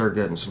we can start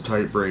getting some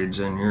tight braids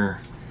in here.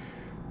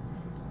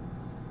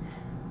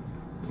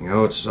 The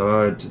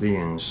outside to the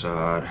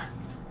inside.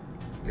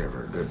 Give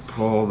her a good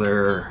pull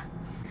there.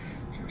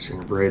 So I'm just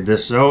gonna braid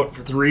this out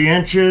for 3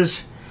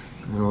 inches,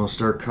 and we'll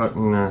start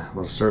cutting.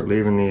 We'll start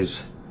leaving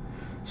these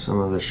some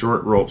of the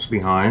short ropes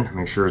behind.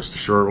 Make sure it's the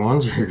short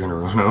ones, or you're gonna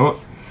run out.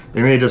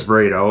 They may just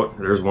braid out.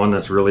 There's one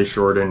that's really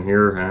short in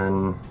here,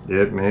 and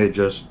it may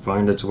just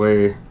find its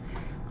way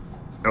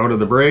out of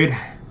the braid,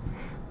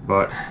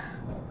 but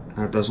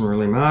that doesn't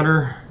really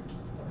matter,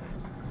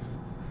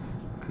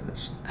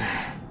 because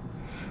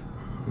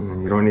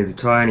you don't need to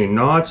tie any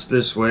knots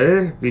this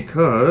way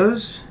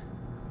because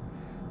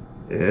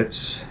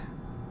it's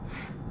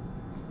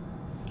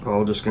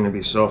all just going to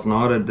be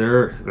self-knotted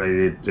there.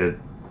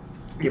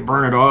 You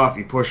burn it off,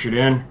 you push it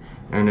in,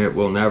 and it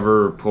will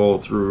never pull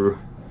through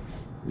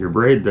your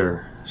braid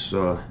there.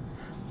 So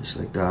just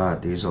like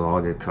that, these will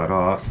all get cut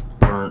off,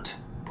 burnt,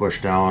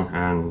 pushed down,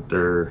 and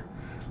they're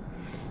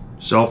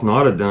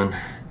self-knotted then.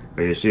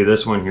 But you see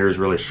this one here is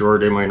really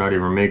short. It might not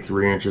even make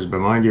 3 inches, but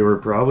mind you, we're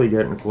probably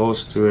getting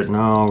close to it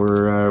now.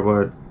 We're at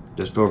what,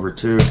 just over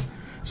 2.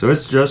 So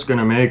it's just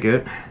gonna make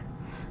it.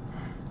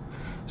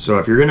 So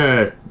if you're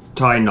gonna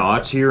tie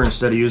knots here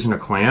instead of using a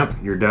clamp,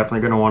 you're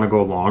definitely gonna wanna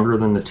go longer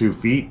than the 2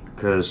 feet,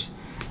 because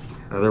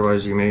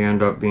otherwise you may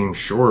end up being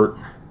short,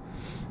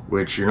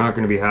 which you're not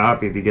gonna be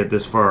happy if you get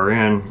this far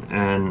in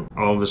and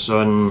all of a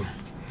sudden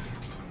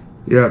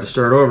you have to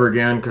start over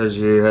again because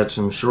you had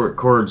some short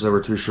cords that were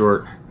too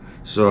short.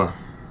 So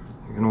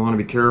you're gonna want to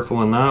be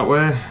careful in that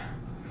way.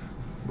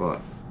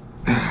 But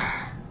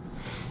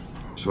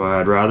so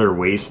I'd rather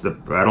waste the,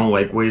 I don't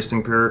like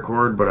wasting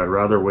paracord, but I'd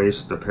rather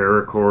waste the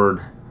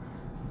paracord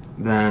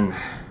than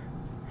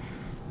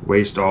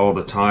waste all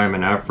the time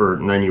and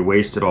effort, and then you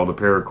wasted all the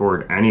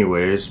paracord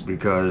anyways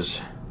because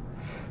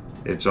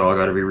it's all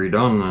got to be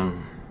redone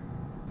then.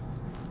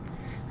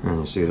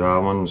 And you see that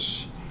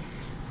one's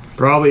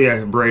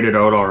probably braided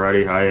out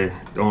already. I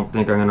don't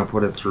think I'm gonna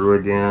put it through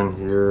again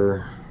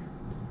here.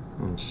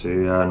 Let's see,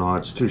 yeah, no,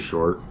 it's too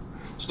short.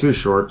 It's too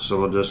short, so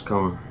we'll just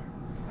come.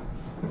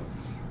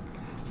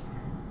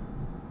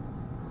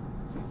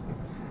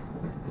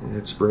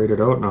 It's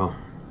braided out now,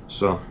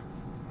 so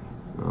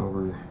now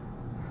we're.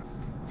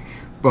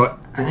 But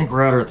I think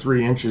we're at our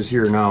 3 inches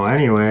here now,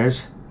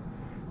 anyways.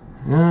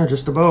 Yeah,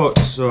 just about.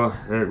 So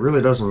it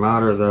really doesn't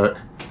matter that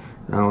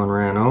that one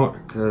ran out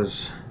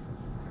because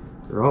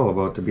they're all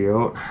about to be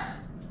out.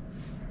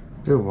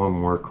 Do one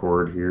more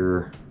cord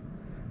here.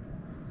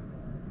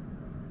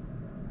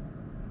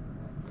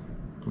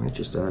 Might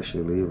just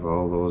actually leave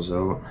all those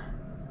out.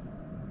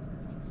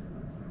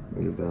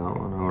 Leave that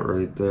one out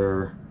right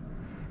there.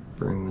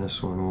 Bring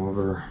this one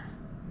over.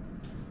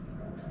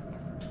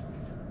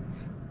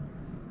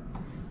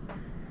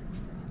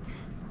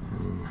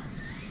 And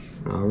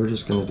now we're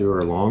just going to do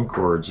our long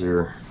cords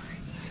here.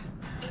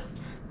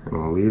 And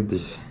we'll leave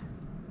the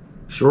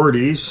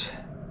shorties.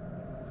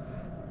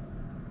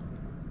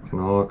 Can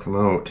all come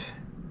out.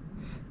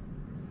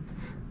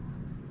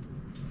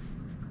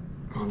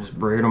 I'll just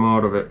braid them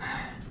out of it.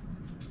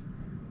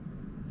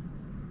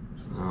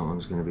 That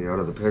one's going to be out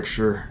of the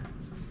picture.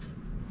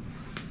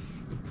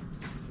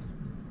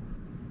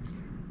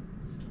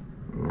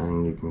 And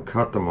then you can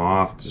cut them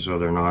off so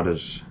they're not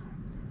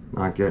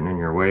getting in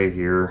your way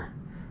here.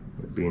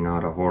 Would be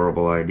not a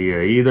horrible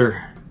idea either.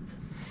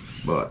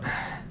 But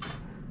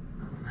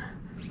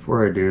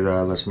before I do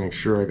that, let's make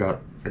sure I got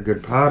a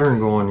good pattern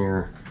going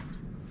here.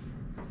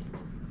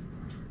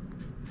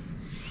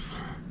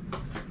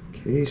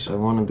 In case I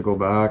wanted to go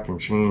back and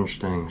change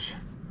things.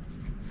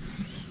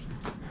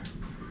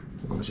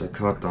 Once I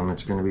cut them,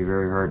 it's going to be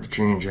very hard to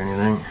change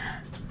anything.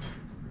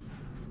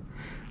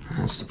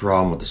 That's the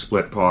problem with the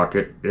split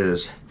pocket,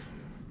 is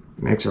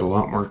it makes it a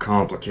lot more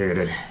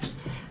complicated.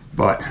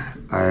 But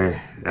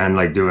and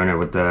like doing it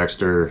with the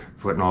extra,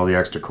 putting all the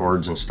extra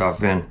cords and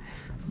stuff in.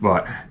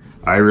 But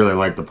I really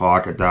like the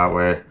pocket that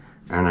way,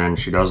 and then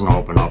she doesn't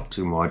open up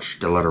too much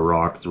to let her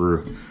rock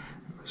through.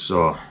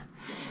 So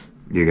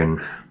you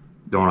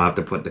don't have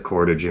to put the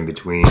cordage in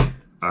between.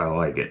 I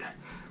like it.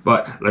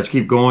 But let's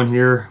keep going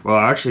here. Well,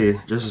 actually,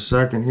 just a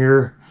second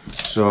here.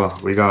 So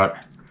we got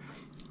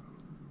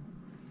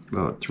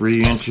about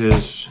 3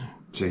 inches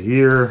to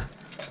here.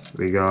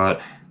 We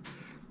got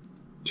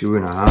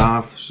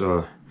 2.5.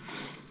 So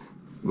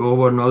go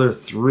about another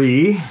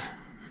 3.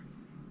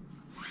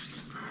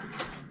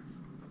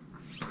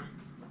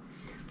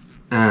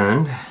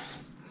 And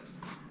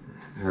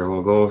here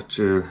we'll go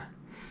to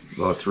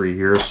about 3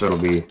 here. So it'll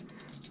be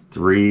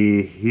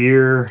 3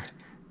 here,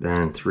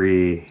 then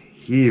 3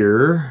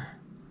 here,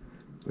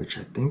 which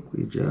I think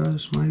we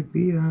just might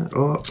be at.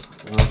 Oh,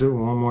 I'll do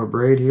one more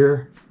braid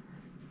here.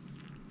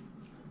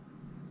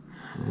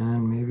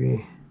 And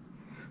maybe,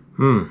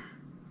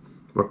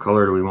 what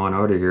color do we want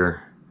out of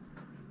here?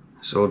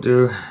 So we'll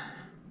do,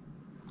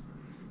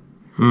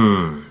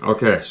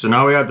 okay, so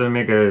now we have to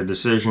make a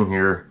decision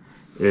here,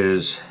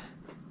 is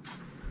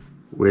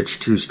which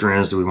 2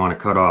 strands do we want to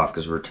cut off,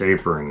 because we're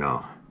tapering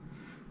now.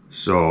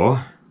 So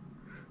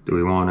do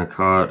we want to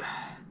cut,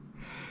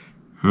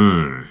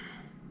 I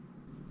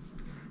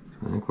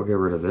think we'll get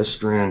rid of this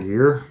strand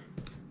here,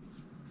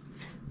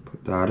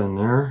 put that in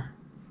there,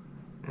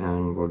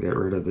 and we'll get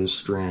rid of this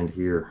strand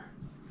here,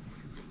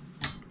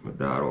 put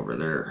that over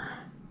there.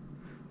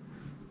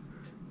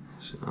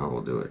 So now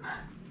we'll do it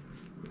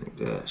like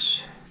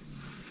this.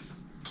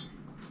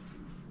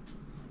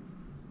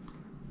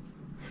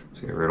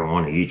 So get rid of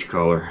one of each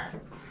color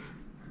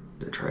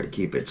to try to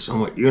keep it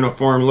somewhat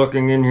uniform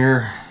looking in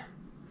here.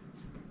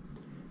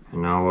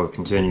 And now we'll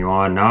continue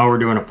on. Now we're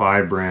doing a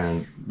 5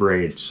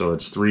 braid. So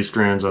it's 3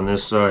 strands on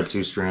this side,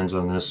 2 strands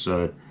on this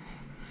side.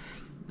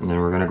 And then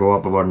we're going to go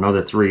up about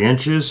another 3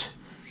 inches.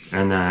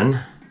 And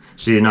then,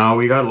 see, now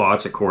we got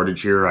lots of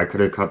cordage here. I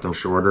could have cut them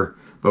shorter,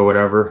 but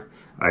whatever.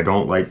 I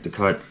don't like to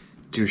cut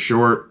too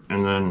short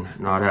and then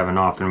not have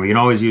enough. And we can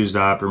always use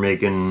that for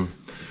making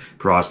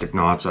prostic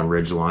knots on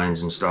ridge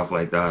lines and stuff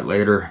like that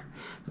later.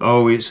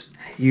 Always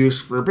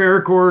used for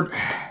paracord.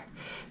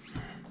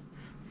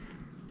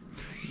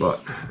 But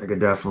I could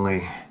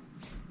definitely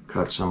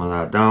cut some of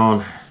that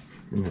down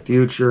in the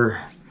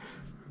future.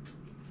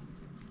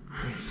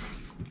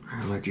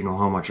 I'll let you know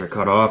how much I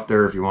cut off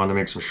there if you want to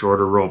make some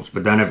shorter ropes.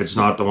 But then if it's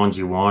not the ones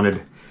you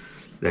wanted,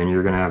 then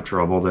you're going to have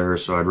trouble there.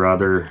 So I'd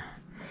rather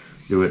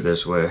do it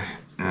this way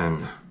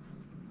and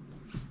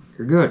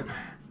you're good.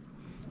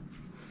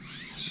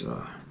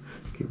 So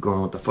keep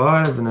going with the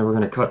 5, and then we're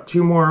going to cut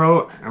 2 more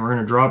out, and we're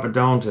going to drop it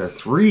down to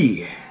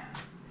 3.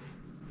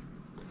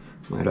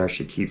 Might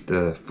actually keep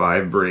the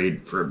 5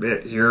 braid for a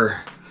bit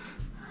here,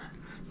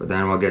 but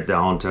then we'll get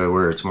down to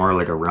where it's more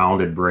like a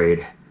rounded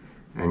braid,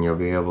 and you'll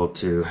be able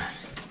to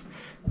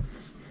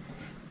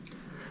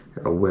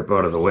get a whip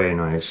out of the way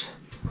nice.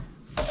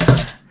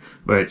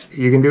 But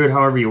you can do it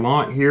however you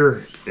want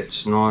here.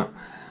 It's not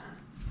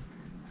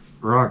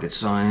rocket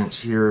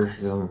science here.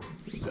 You'll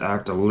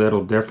act a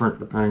little different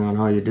depending on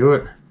how you do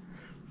it.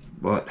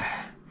 But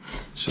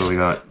so we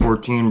got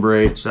 14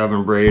 braid,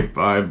 7 braid,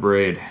 5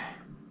 braid.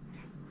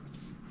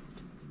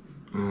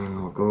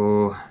 And we'll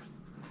go,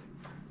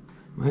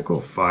 might go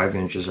 5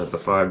 inches at the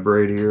 5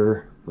 braid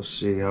here. We'll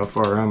see, how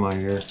far am I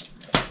here?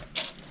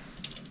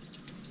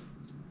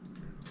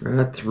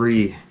 We're at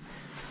 3.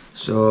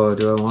 So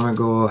do I want to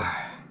go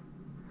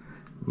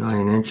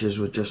 9 inches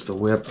with just a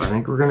whip? I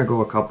think we're going to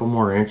go a couple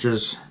more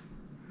inches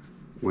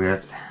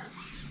with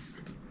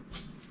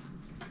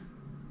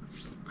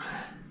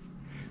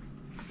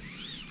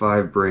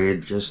 5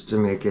 braid just to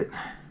make it,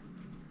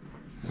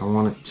 I don't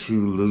want it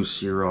too loose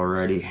here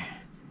already.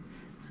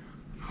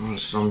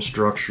 Some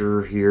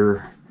structure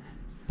here,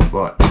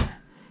 but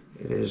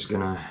it is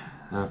gonna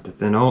have to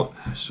thin out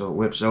so it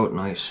whips out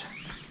nice.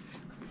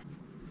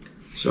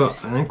 So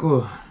I think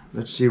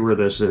let's see where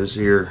this is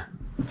here.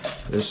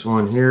 This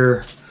one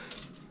here.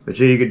 But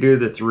see, you could do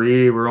the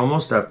 3. We're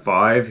almost at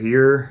 5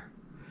 here.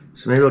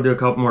 So maybe I'll do a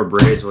couple more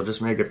braids. We'll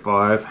just make it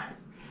 5.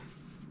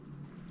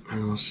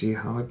 And we'll see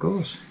how it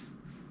goes.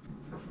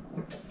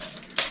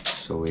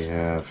 So we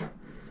have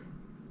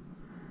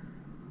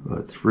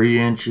about 3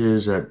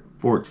 inches at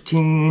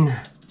 14.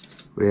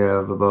 We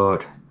have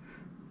about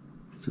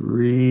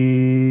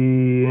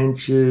 3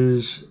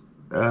 inches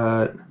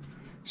at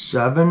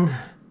 7,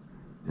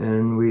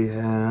 and we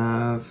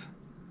have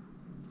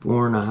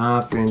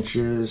 4.5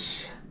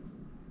 inches.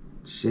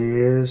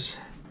 See,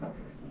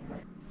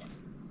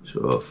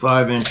 so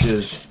 5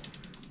 inches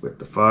with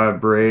the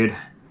 5 braid.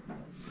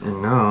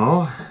 And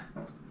now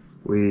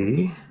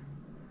we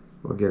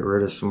will get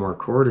rid of some more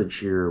cordage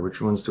here.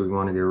 Which ones do we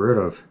want to get rid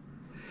of?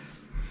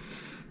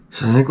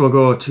 So I think we'll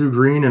go 2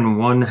 green and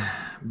 1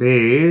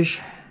 beige.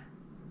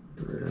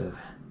 Get rid of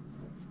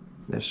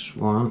this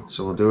one.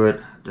 So we'll do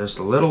it just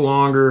a little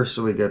longer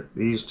so we get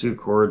these 2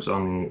 cords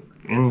on the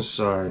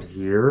inside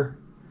here.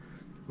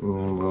 And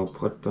then we'll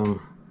put them,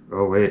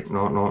 oh wait,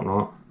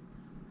 no.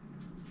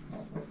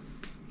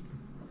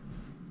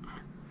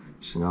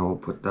 So now we'll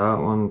put that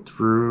one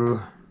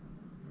through.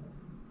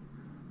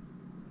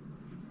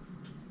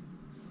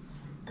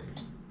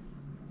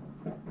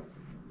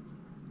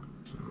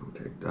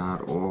 Take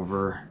that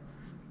over,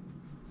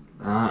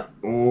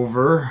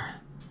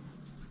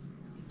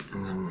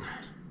 and then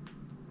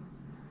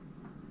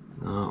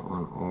that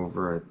one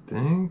over, I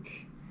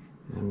think.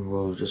 And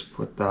we'll just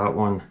put that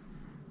one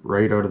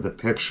right out of the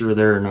picture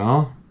there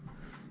now.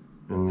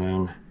 And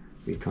then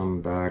we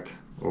come back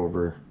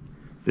over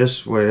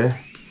this way.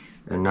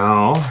 And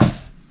now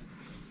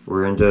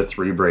we're into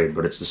 3 braid,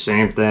 but it's the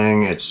same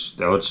thing. It's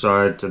the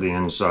outside to the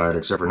inside,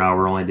 except for now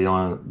we're only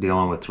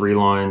dealing with 3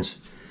 lines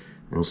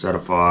instead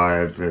of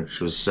 5, which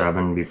was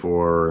 7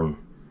 before.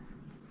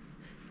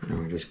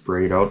 And we just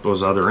braid out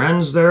those other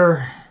ends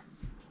there.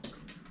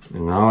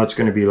 And now it's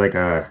going to be like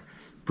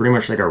pretty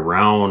much like a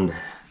round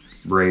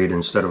braid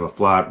instead of a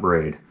flat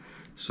braid.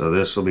 So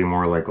this will be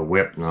more like a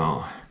whip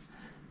now.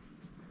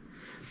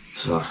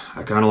 So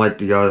I kind of like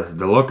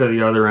the look of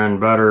the other end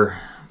better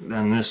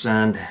than this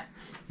end,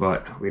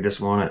 but we just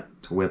want it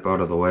to whip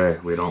out of the way.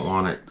 We don't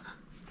want it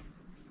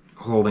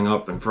holding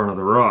up in front of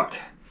the rock.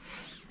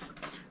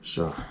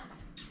 So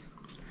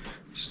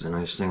it's the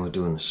nice thing with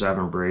doing the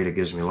 7 braid. It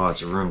gives me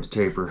lots of room to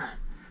taper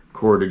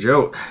cordage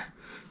out.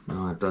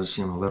 Now it does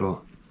seem a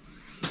little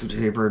too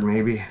tapered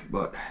maybe,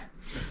 but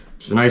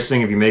it's the nice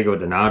thing if you make it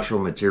with the natural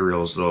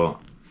materials though,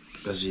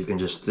 because you can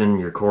just thin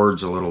your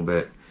cords a little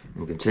bit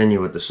and continue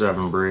with the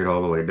 7 braid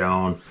all the way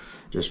down,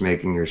 just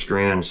making your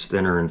strands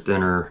thinner and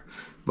thinner.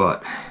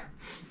 But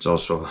it's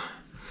also,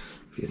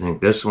 if you think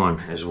this one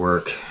is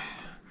work,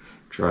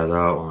 try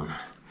that one.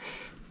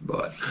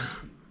 But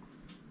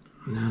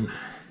and then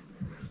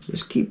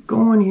just keep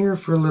going here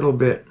for a little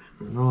bit.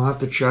 I'll have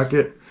to check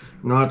it.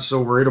 I'm not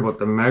so worried about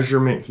the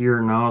measurement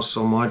here now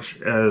so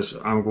much as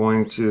I'm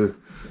going to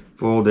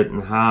fold it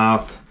in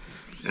half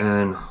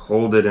and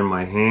hold it in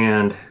my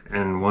hand,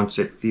 and once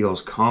it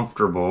feels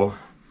comfortable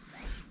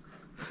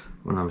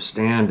when I'm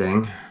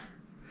standing,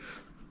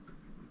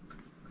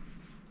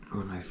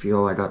 when I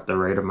feel I got the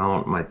right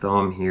amount in my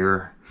thumb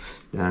here,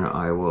 then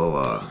I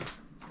will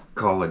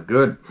call it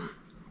good,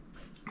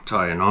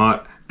 tie a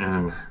knot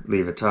and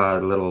leave a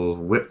little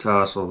whip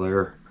tassel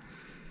there,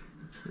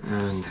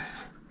 and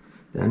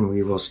then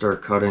we will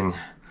start cutting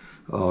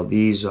all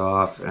these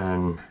off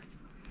and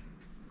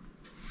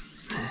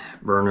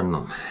burning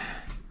them.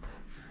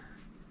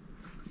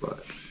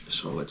 But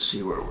so let's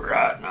see where we're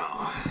at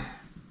now.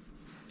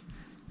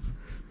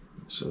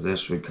 So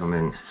this would come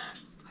in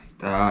like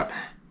that,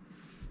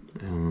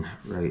 and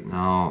right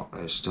now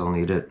I still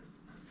need it.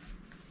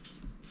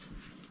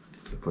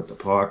 If you put the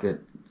pocket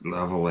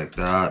level like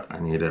that, I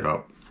need it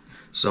up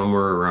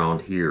somewhere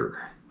around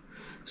here.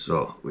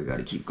 So we got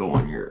to keep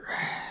going here.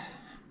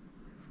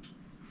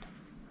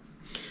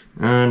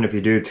 And if you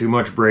do too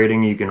much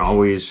braiding, you can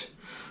always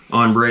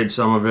unbraid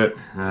some of it,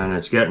 and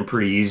it's getting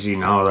pretty easy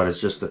now that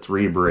it's just a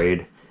 3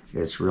 braid.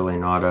 It's really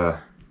not a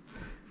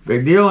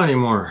big deal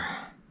anymore.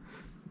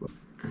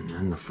 And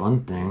then the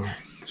fun thing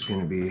is going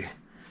to be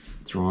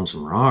throwing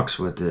some rocks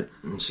with it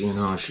and seeing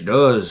how she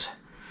does,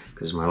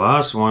 because my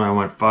last one I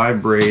went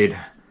 5 braid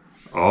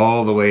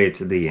all the way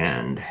to the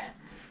end,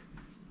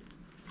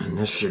 and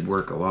this should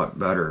work a lot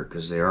better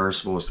because they are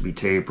supposed to be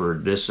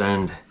tapered. This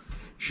end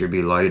should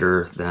be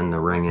lighter than the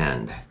ring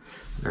end,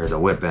 or the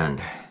whip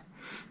end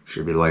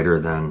should be lighter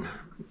than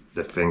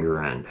the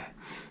finger end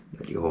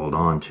that you hold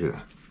on to.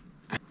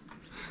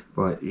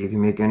 But you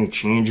can make any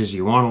changes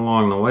you want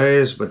along the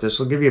ways, but this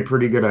will give you a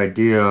pretty good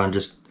idea on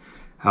just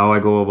how I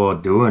go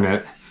about doing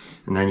it.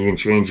 And then you can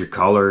change your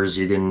colors.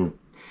 You can,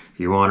 if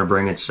you want to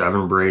bring it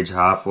 7 braids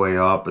halfway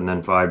up and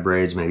then 5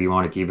 braids, maybe you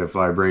want to keep it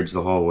 5 braids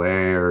the whole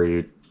way, or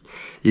you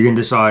can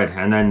decide.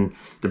 And then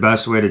the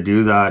best way to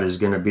do that is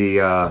going to be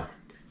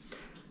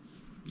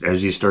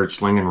as you start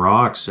slinging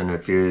rocks, and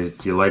if you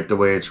like the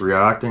way it's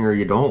reacting or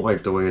you don't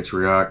like the way it's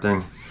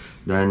reacting,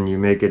 then you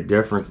make it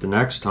different the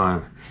next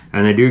time.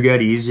 And they do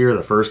get easier.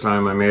 The first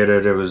time I made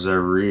it, it was a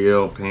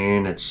real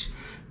pain. It's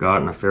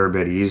gotten a fair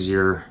bit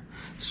easier.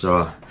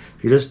 So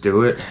if you just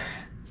do it,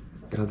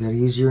 it'll get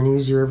easier and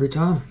easier every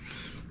time.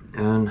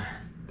 And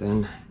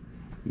then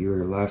you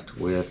are left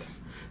with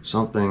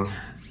something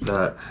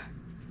that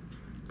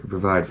could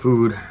provide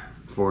food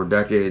for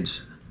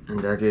decades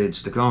and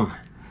decades to come.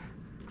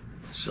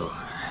 So,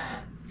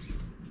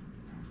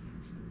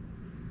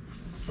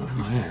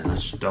 oh yeah,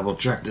 let's double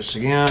check this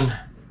again.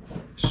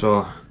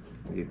 So,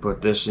 you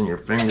put this in your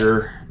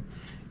finger,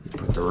 you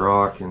put the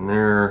rock in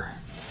there,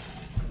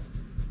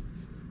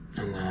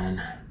 and then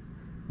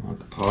I want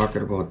the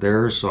pocket about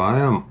there. So I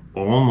am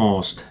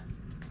almost,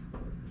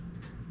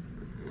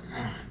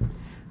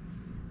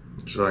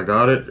 so I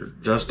got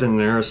it just in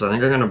there. So I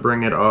think I'm gonna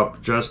bring it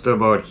up just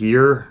about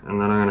here, and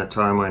then I'm gonna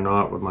tie my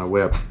knot with my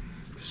whip.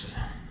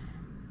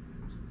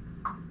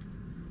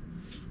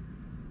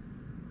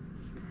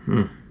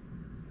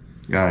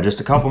 Yeah, just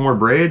a couple more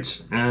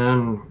braids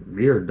and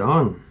we are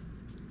done.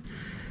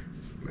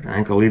 But I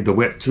think I'll leave the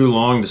whip too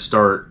long to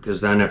start, because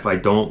then if I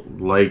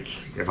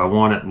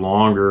want it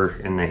longer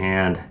in the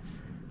hand,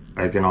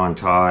 I can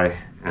untie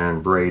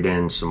and braid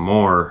in some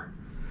more,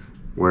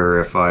 where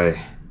if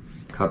I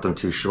cut them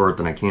too short,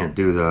 then I can't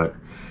do that.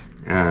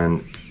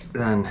 And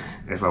then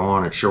if I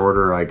want it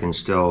shorter, I can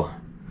still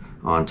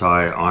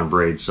untie,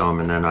 unbraid some,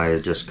 and then I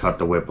just cut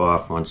the whip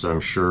off once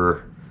I'm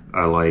sure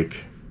I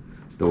like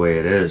the way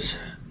it is.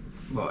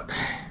 But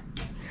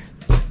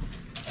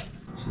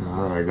so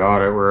now that I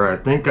got it where I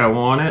think I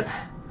want it,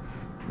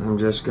 I'm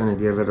just gonna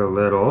give it a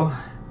little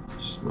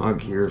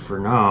snug here for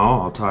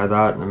now. I'll tie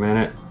that in a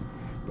minute,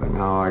 but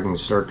now I can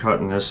start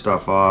cutting this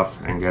stuff off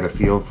and get a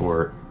feel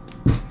for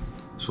it.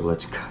 So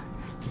let's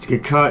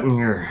get cutting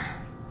here.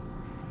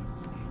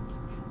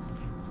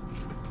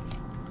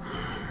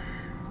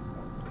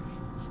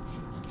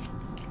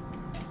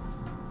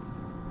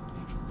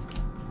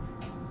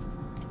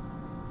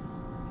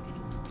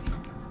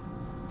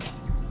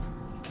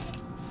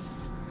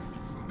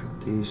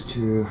 These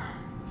two,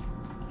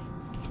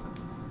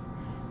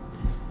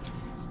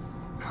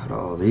 cut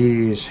all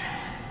these.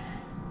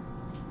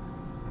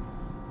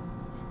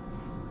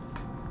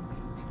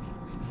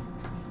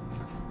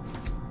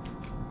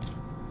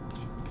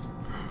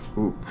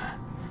 Ooh,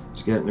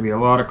 it's getting to be a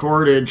lot of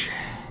cordage.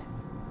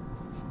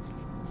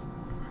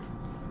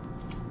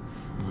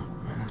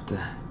 I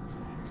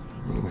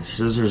think my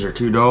scissors are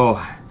too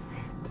dull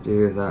to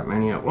do that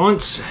many at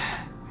once.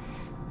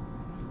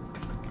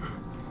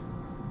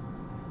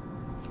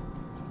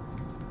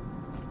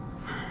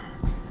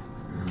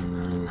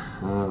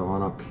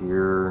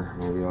 Here,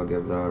 maybe I'll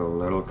give that a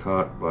little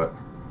cut, but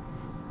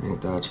I think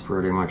that's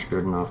pretty much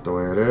good enough the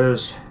way it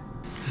is.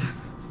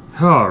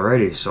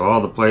 Alrighty, so all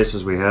the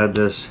places we had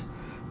this,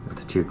 got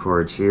the two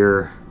cords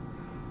here,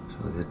 so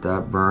I'll get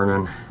that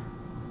burning.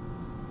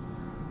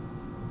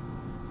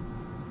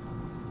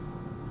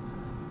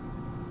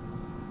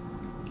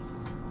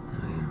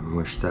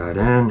 Mush that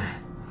in,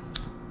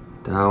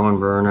 that one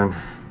burning.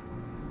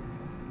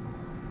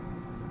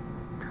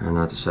 Try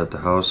not to set the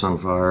house on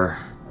fire.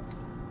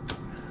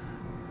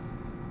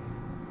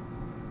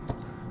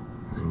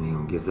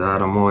 Give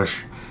that a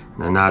mush,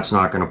 and then that's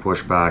not going to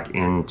push back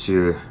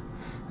into,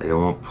 it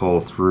won't pull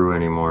through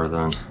anymore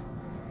then.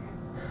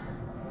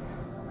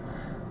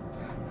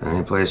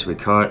 Any place we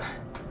cut,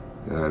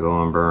 gotta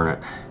go and burn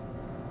it.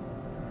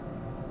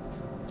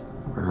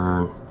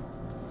 Burn,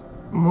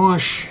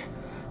 mush,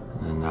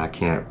 and then that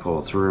can't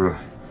pull through.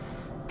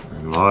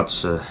 And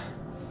lots of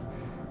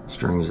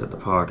strings at the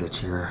pockets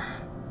here.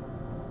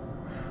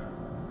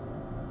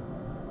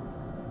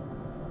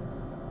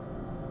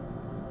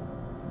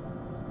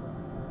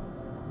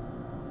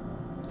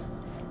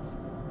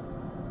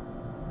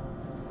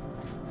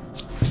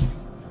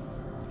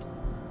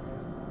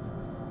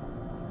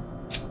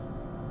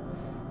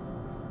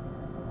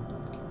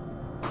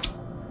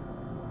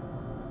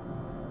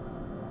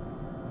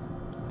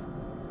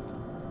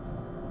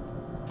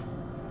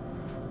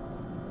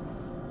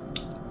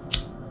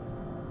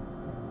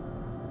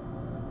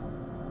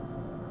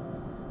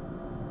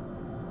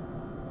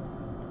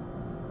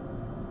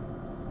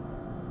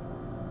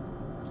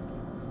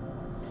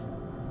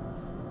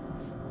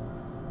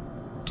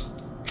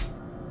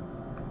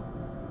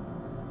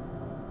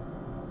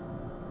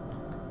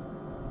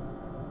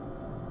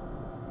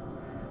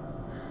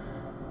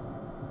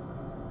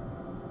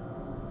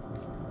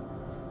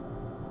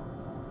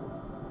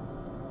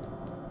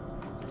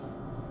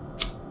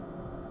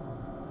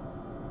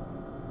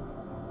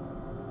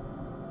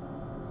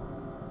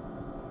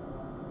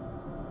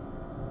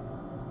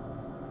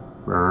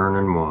 Burn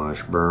and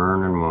wash,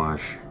 burn and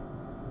wash.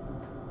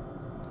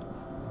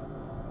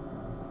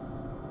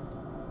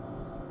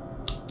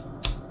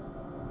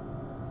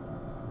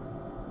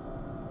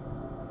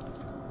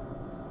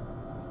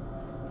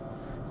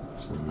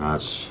 So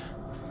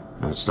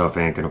that stuff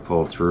ain't gonna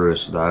pull through,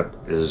 so that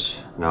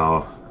is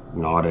now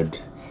knotted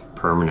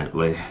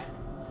permanently.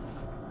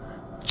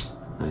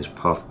 Nice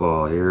puff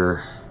ball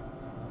here.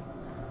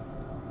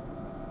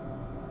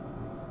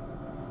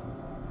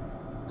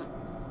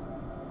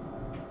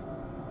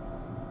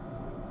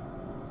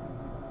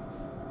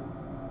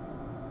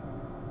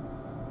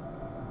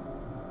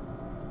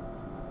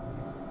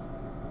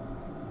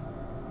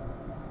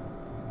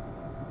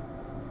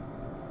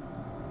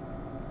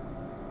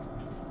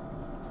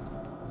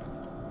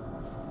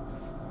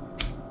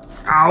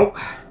 Ow!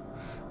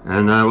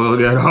 And that will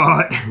get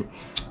hot.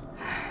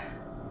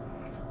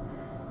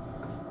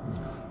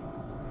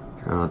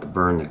 not to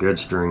burn the good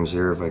strings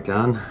here if I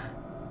can.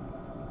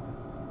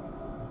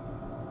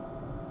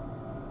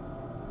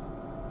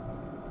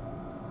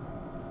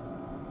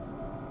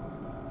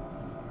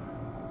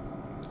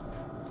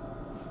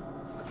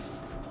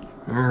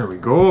 There we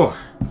go.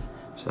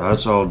 So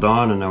that's all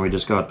done, and then we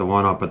just got the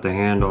one up at the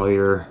handle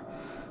here.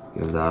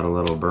 Give that a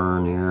little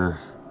burn here.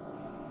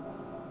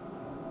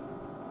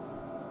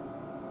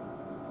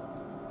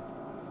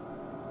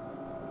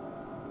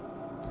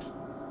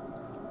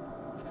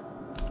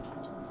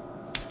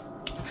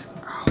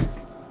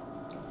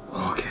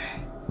 Okay.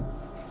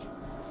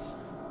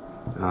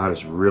 That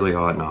is really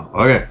hot now.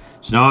 Okay,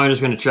 so now I'm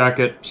just going to check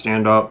it,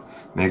 stand up,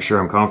 make sure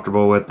I'm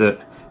comfortable with it,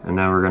 and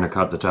then we're going to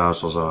cut the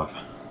tassels off.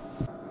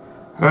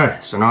 Okay,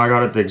 so now I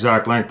got it the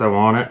exact length I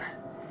want it.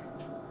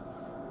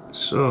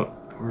 So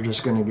we're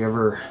just going to give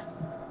her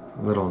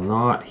a little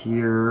knot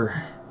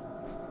here.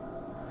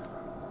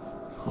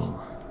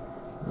 Pull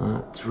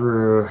that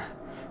through,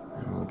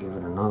 and we'll give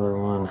it another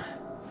one.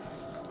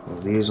 Pull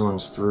these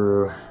ones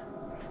through.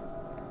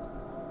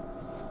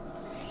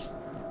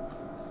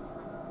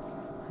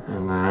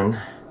 And then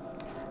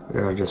we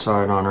gotta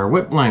decide on our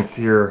whip length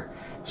here.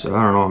 So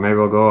I don't know, maybe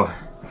we'll go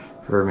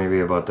for maybe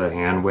about the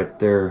hand width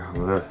there.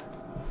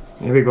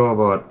 Maybe go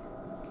about,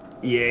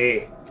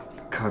 yay,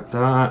 cut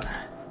that.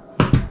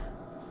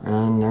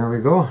 And there we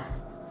go.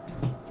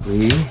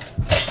 We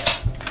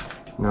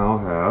now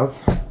have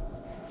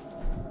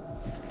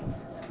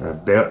a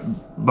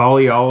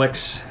Balearic,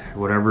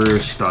 whatever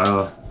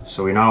style.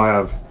 So we now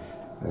have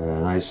a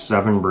nice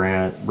 7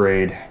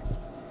 braid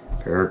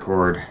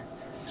paracord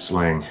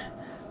sling.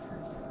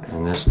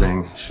 And this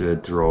thing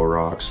should throw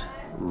rocks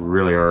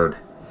really hard.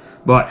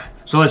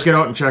 So let's get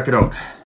out and check it out.